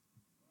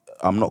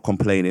I'm not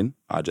complaining.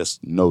 I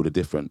just know the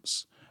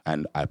difference.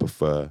 And I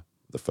prefer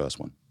the first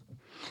one.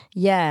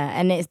 Yeah,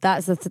 and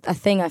that's a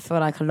thing I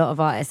feel like a lot of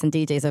artists and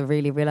DJs are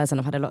really realising.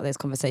 I've had a lot of those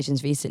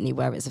conversations recently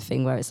where it's a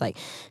thing where it's like,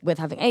 with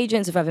having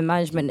agents, with having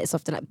management, it's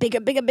often like bigger.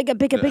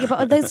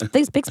 But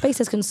those big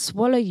spaces can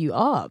swallow you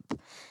up.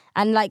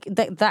 And like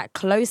that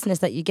closeness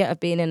that you get of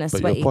being in a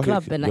sweaty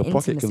club and like your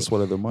pocket can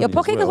swallow the money. Your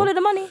pocket can swallow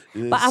the money.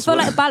 But I feel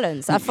like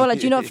balance. I feel like,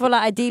 do you not feel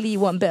like ideally you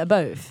want a bit of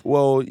both?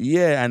 Well,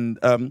 yeah, and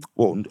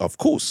well, of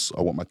course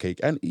I want my cake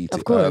and eat it.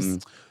 Of course.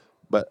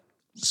 But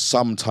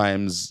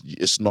sometimes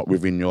it's not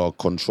within your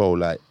control.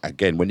 Like,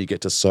 again, when you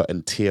get to a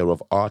certain tier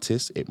of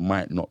artists, it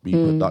might not be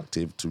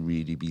productive to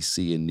really be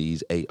seeing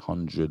these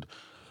 800,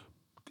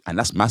 and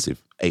that's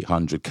massive,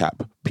 800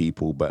 cap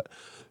people, but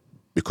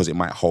because it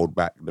might hold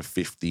back the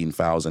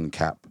 15,000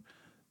 cap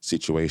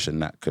situation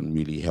that can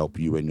really help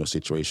you in your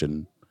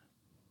situation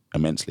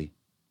immensely.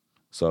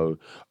 So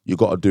you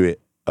got to do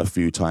it a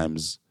few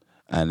times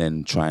and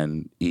then try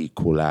and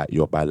equal out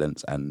your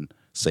balance and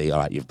say, all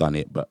right, you've done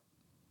it. But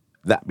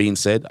that being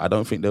said, I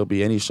don't think there'll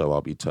be any show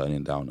I'll be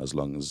turning down as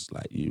long as,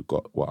 like, you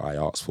got what I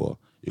asked for.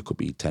 It could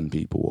be 10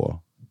 people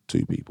or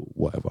 2 people,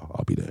 whatever,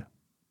 I'll be there.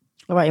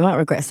 All right, you might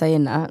regret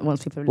saying that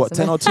once people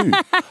listen. What, 10 or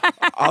 2?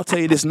 I'll tell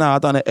you this now,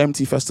 I've done an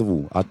empty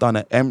festival. I've done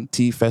an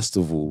empty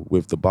festival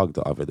with The Bug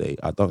the other day.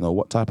 I don't know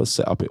what type of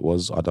setup it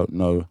was. I don't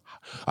know.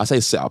 I say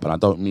setup, and I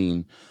don't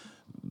mean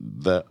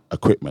the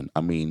equipment.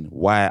 I mean,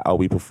 why are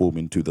we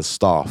performing to the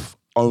staff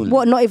only?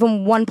 What, not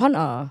even one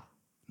punter?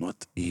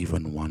 Not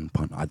even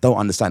 £1. I don't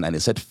understand. And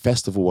it said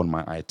festival on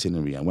my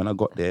itinerary. And when I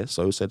got there,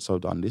 so said, so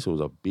done. This was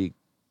a big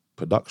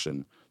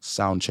production,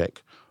 sound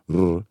check,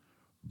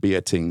 beer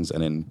things.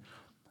 And then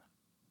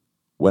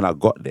when I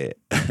got there,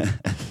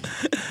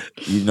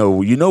 you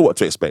know what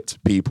to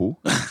expect. People,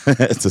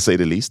 to say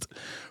the least.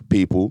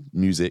 People,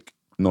 music,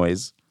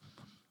 noise.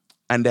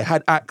 And they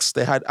had acts,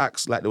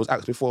 like there was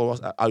acts before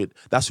us.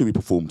 That's who we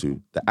performed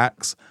to, the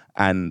acts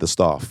and the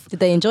staff.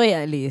 Did they enjoy it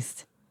at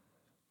least?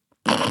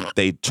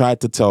 They tried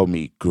to tell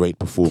me, great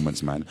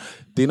performance, man.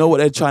 Do you know what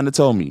they're trying to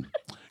tell me?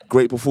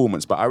 Great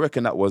performance. But I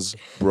reckon that was,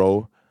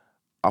 bro,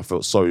 I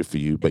felt sorry for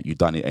you, but you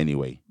done it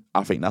anyway.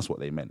 I think that's what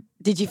they meant.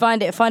 Did you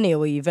find it funny or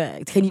were you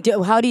vexed?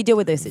 How do you deal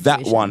with those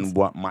situations? That one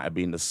might have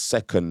been the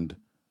second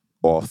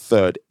or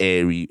third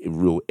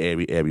real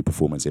airy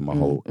performance in my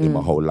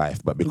whole life.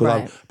 But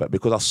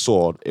because I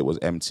saw it was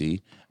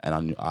empty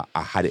and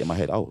I had it in my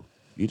head, oh,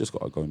 you just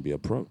gotta go and be a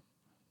pro.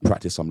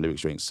 Practice some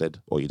lyrics you ain't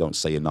said or you don't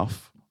say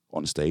enough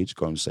on stage,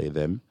 go and say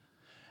them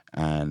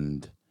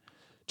and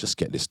just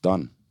get this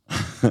done.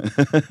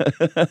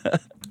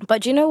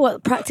 But you know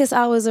what? Practice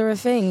hours are a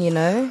thing, you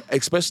know?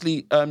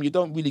 Especially, you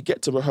don't really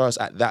get to rehearse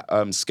at that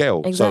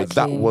scale. Exactly. So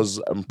that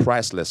was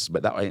priceless,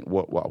 but that ain't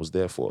what I was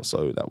there for.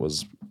 So that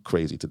was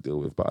crazy to deal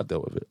with, but I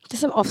dealt with it. Just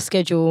some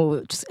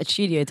off-schedule, just a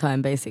studio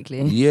time,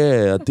 basically.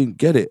 Yeah, I didn't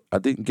get it.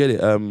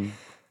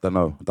 Don't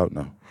know.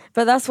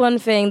 But that's one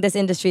thing this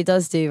industry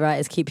does do, right,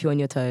 is keep you on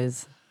your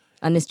toes.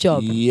 And this job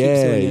keeps you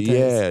on your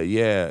toes.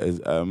 Yeah.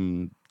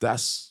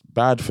 That's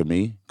bad for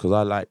me because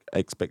I like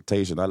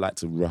expectation. I like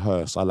to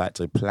rehearse. I like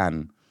to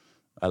plan.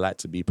 I like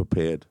to be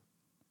prepared.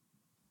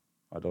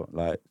 I don't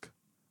like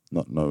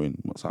not knowing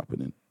what's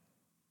happening.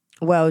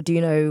 Well, do you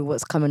know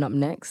what's coming up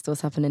next?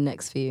 What's happening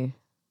next for you?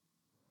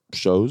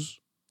 Shows?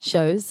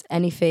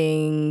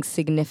 Anything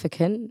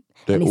significant?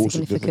 They're Any all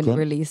significant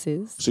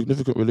releases?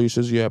 Significant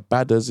releases, yeah.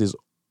 Badders is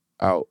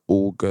out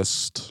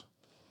August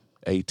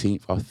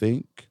 18th, I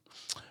think.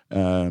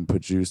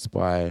 Produced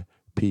by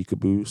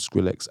Peekaboo,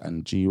 Skrillex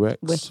and G-Rex.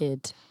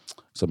 Wicked.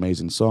 It's an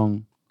amazing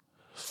song.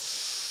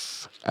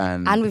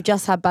 And we've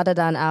just had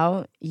Badadan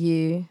out.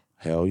 You.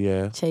 Hell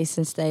yeah.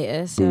 Chasing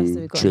Status. Boo,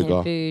 We've got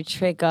Trigger. Boo,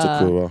 Trigger.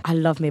 Takura. I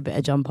love me a bit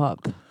of Jump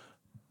Up.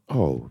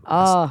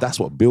 That's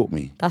what built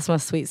me. That's my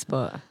sweet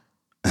spot.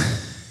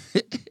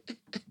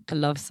 I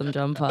love some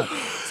Jump Up. As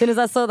soon as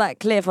I saw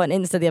that clip on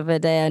Insta the other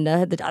day and I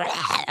heard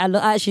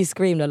I actually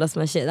screamed, I lost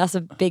my shit. That's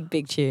a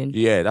big tune.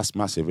 Yeah, that's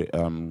massive.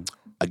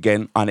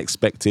 Again,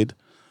 unexpected.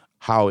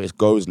 How it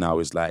goes now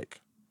is like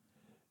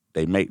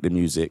they make the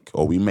music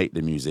or we make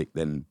the music,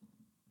 then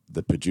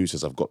the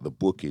producers have got the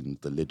bookings,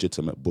 the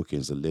legitimate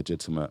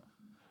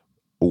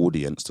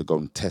audience to go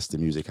and test the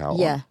music out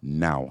on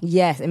now.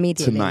 Yes,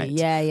 immediately. Tonight.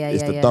 Yeah.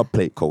 It's the dub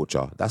plate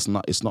culture.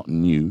 It's not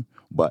new,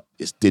 but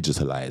it's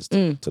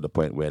digitalized to the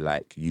point where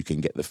like you can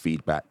get the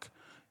feedback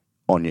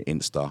on your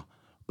Insta,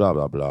 blah,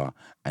 blah, blah.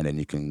 And then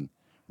you can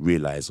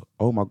realize,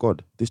 oh my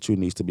God, this tune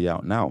needs to be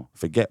out now.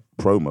 Forget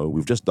promo.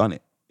 We've just done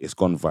it. It's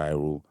gone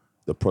viral.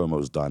 The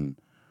promo's done.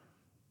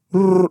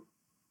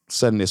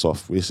 Send this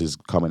off. This is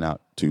coming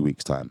out 2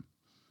 weeks' time.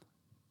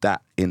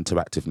 That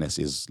interactiveness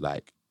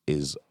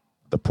is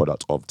the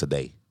product of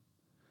today.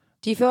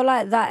 Do you feel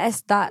like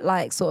that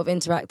like sort of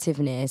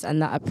interactiveness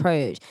and that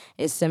approach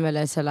is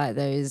similar to like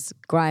those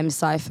grime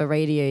cypher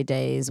radio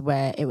days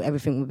where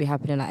everything would be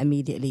happening like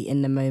immediately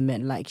in the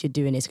moment, like you're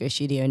doing this, go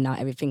studio now,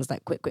 everything's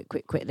like quick.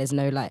 There's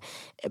no like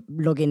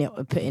logging it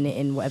or putting it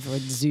in whatever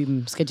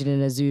Zoom,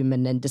 scheduling a Zoom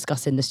and then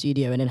discussing the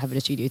studio and then having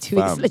a studio 2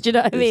 weeks. Do you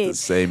know what I mean? It's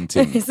the same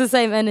thing. It's the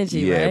same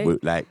energy, right? Yeah,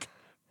 like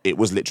it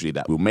was literally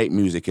that. We'll make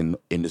music in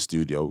the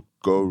studio,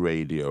 go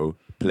radio,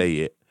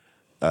 play it.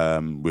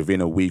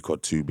 Within a week or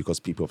two, because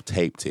people have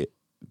taped it,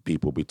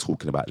 people will be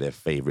talking about their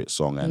favourite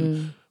song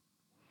and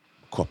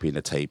copying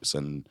the tapes,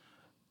 and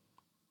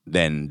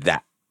then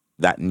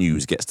that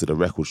news gets to the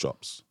record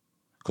shops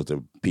because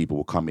the people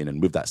will come in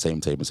and with that same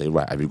tape and say,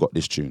 right, have you got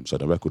this tune? So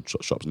the record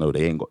shops know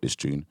they ain't got this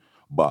tune,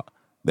 but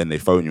then they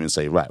phone you and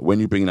say, right, when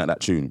you bringing out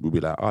that tune, we'll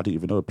be like, I didn't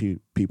even know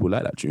people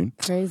like that tune.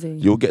 Crazy.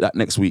 You'll get that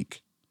next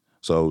week.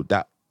 So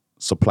that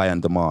supply and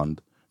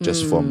demand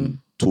just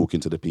from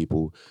talking to the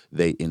people,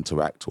 they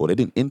interact, or they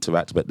didn't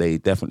interact, but they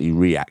definitely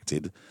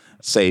reacted.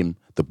 Same,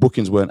 the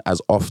bookings weren't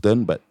as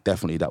often, but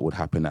definitely that would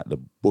happen at the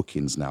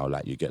bookings now.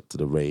 Like you get to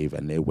the rave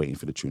and they're waiting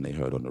for the tune they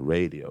heard on the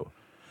radio.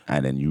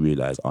 And then you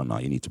realize, oh no,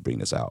 you need to bring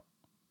this out.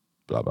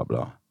 Blah, blah,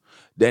 blah.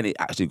 Then it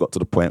actually got to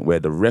the point where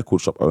the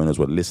record shop owners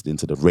were listening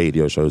to the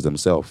radio shows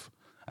themselves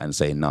and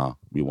saying, nah,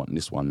 we want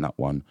this one, that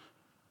one.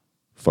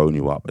 Phone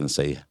you up and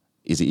say,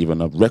 is it even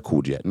a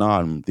record yet?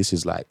 Nah, this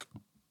is like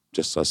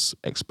just us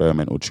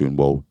experimental tune.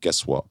 Well,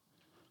 guess what?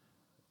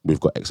 We've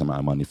got X amount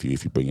of money for you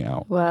if you bring it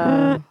out.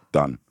 Wow.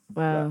 Done.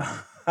 Wow.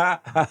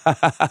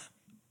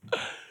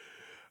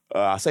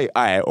 I say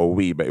I or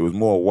we, but it was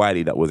more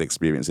Wiley that was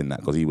experiencing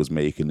that because he was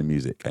making the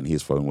music and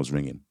his phone was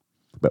ringing.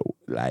 But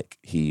like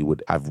he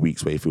would have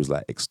weeks where he feels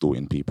like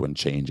extorting people and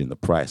changing the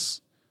price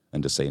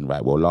and just saying,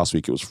 right, well, last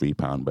week it was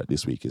 £3, but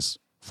this week is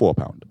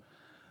 £4.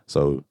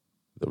 So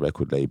the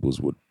record labels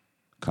would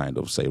kind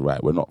of say,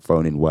 right, we're not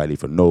phoning Wiley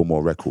for no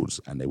more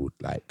records. And they would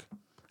like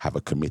have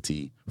a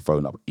committee,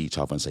 phone up each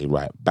other and say,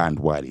 right, band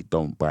Wiley,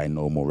 don't buy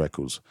no more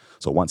records.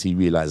 So once he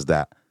realized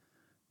that,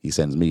 he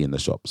sends me in the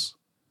shops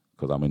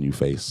because I'm a new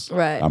face.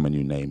 Right. I'm a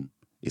new name.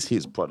 It's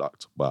his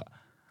product, but...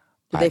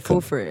 Did they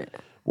fall for it?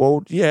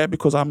 Well, yeah,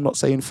 because I'm not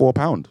saying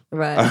 £4.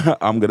 Right.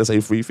 I'm going to say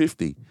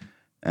 $3.50.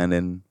 And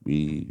then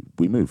we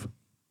move.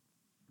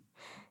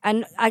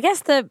 And I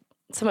guess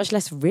so much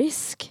less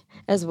risk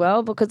as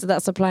well because of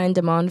that supply and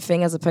demand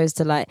thing, as opposed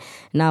to like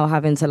now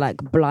having to like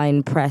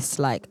blind press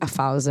like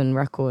 1,000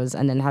 records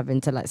and then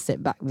having to like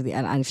sit back with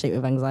and shake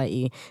with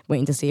anxiety,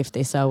 waiting to see if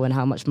they sell and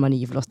how much money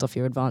you've lost off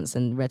your advance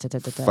and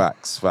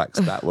Facts.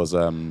 That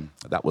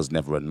was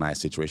never a nice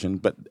situation.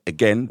 But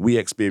again, we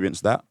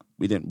experienced that.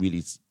 We didn't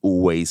really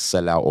always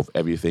sell out of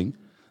everything.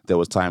 There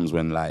was times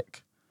when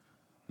like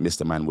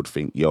Mr. Man would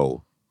think,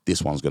 yo,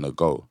 this one's gonna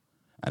go,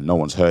 and no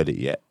one's heard it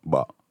yet,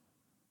 but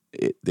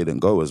it didn't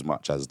go as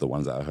much as the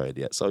ones that I heard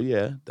yet. So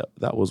yeah,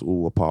 that was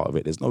all a part of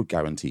it. There's no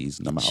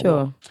guarantees, no matter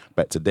what.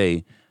 But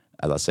today,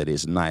 as I said,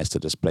 it's nice to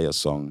just play a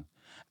song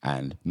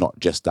and not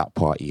just that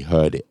party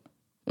heard it.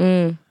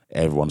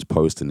 Everyone's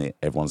posting it,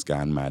 everyone's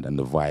going mad, and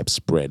the vibe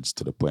spreads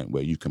to the point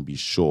where you can be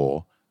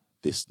sure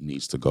this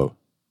needs to go.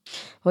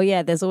 Well,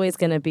 yeah, there's always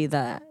going to be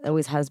that,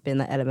 always has been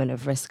that element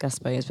of risk, I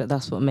suppose, but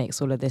that's what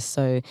makes all of this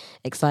so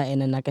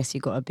exciting, and I guess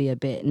you got to be a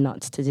bit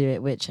nuts to do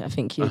it, which I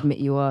think you admit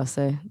you are,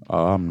 so...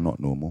 I'm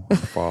not normal. I'm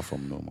far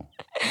from normal.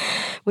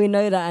 We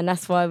know that, and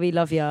that's why we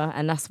love you,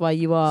 and that's why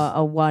you are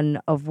a one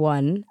of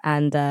one,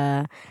 and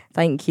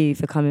thank you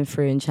for coming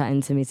through and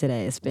chatting to me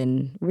today. It's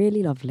been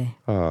really lovely.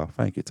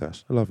 Thank you,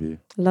 Tash. I love you.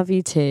 Love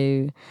you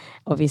too.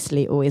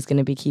 Obviously, always going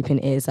to be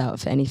keeping ears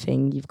out for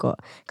anything you've got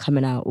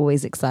coming out.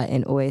 Always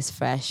exciting, always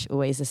fresh,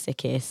 always the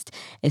sickest.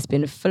 It's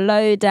been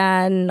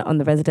Flowdan on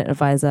the Resident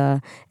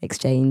Advisor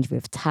Exchange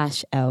with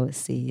Tash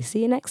LC.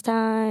 See you next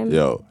time.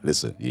 Yo,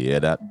 listen, you hear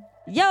that?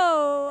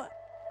 Yo!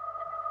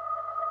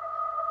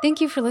 Thank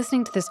you for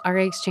listening to this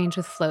RA Exchange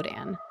with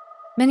Flowdan.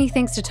 Many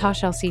thanks to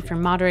Tash LC for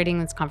moderating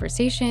this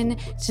conversation,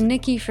 to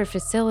Nikki for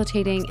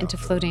facilitating, and to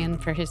Flowdan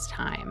for his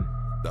time.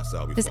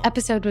 This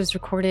episode was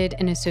recorded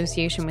in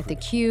association with The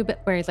Cube,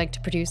 where I'd like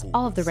to produce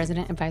all of the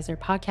Resident Advisor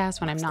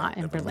podcasts when I'm not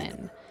in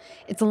Berlin.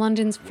 It's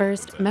London's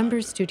first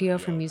members studio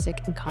for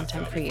music and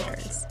content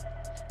creators.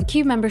 The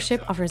Cube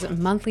membership offers a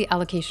monthly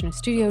allocation of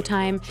studio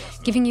time,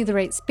 giving you the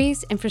right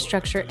space,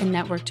 infrastructure, and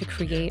network to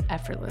create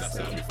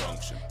effortlessly.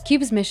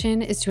 Cube's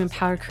mission is to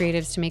empower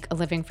creatives to make a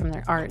living from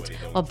their art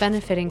while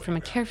benefiting from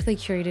a carefully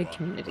curated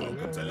community.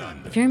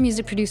 If you're a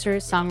music producer,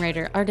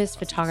 songwriter, artist,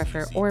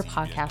 photographer, or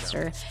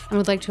podcaster and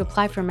would like to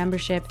apply for a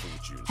membership,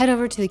 head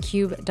over to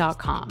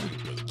thecube.com.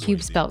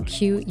 Cube spelled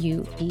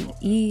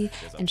Q-U-B-E,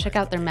 and check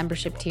out their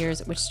membership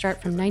tiers, which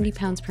start from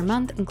 £90 per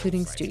month,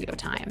 including studio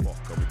time.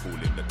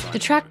 The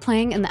track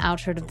playing in the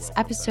outro of this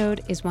episode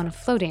is one of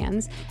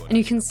Flowdan's, and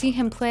you can see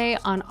him play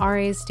on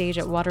RA's stage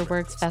at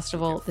Waterworks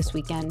Festival this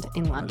weekend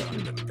in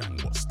London.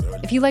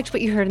 If you liked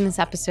what you heard in this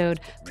episode,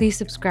 please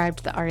subscribe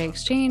to the RA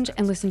Exchange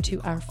and listen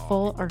to our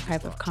full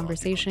archive of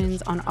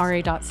conversations on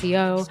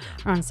ra.co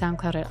or on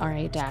SoundCloud at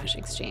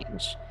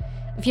ra-exchange.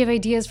 If you have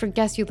ideas for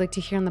guests you'd like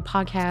to hear on the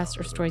podcast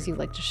or stories you'd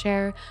like to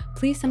share,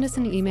 please send us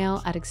an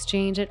email at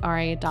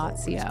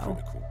exchange@ra.co.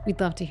 We'd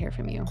love to hear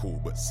from you.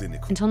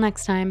 Until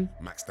next time,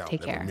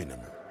 take care.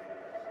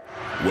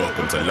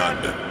 Welcome to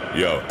London.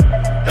 Yo,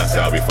 that's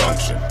how we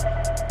function.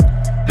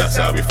 That's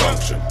how we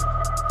function.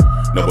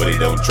 Nobody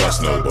don't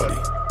trust nobody.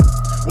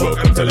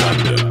 Welcome to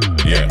London.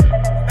 Yeah,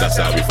 that's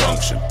how we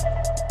function.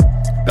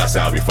 That's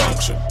how we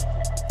function.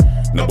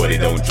 Nobody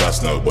don't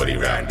trust nobody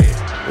round here.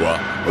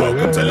 What?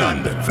 Welcome to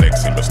London.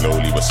 Flexing but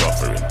slowly we're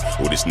suffering.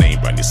 All this name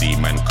brand you see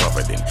man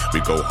covered in. We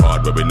go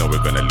hard where we know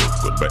we're gonna look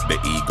good, but the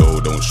ego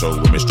don't show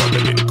when we're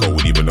struggling.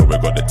 Cold even though we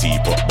got the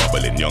teapot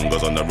bubbling.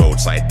 Youngers on the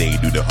roadside, they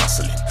do the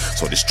hustling.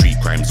 So the street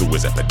crime's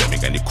always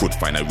epidemic, and you could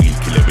find a real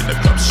killer in the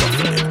club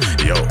shuffling.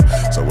 Yo,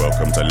 so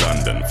welcome to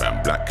London,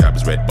 fam. Black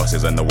cabs, red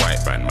buses and the white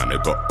van. Man, they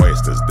got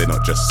oysters, they're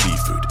not just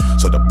seafood.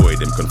 So the boy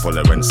them can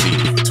follow and see.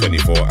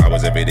 24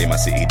 hours every day my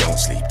city don't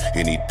sleep.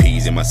 You need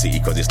peas in my city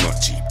cause it's not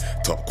cheap.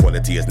 Top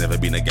quality has never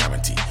been a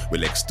guarantee.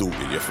 We'll extort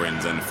with your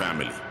friends and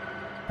family.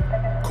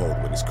 Cold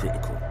when it's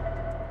critical.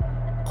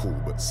 Cool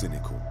but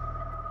cynical.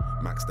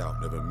 Maxed out,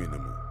 never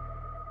minimal.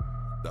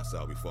 That's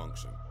how we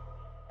function.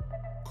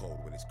 Cold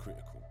when it's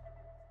critical.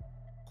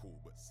 Cool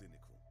but cynical.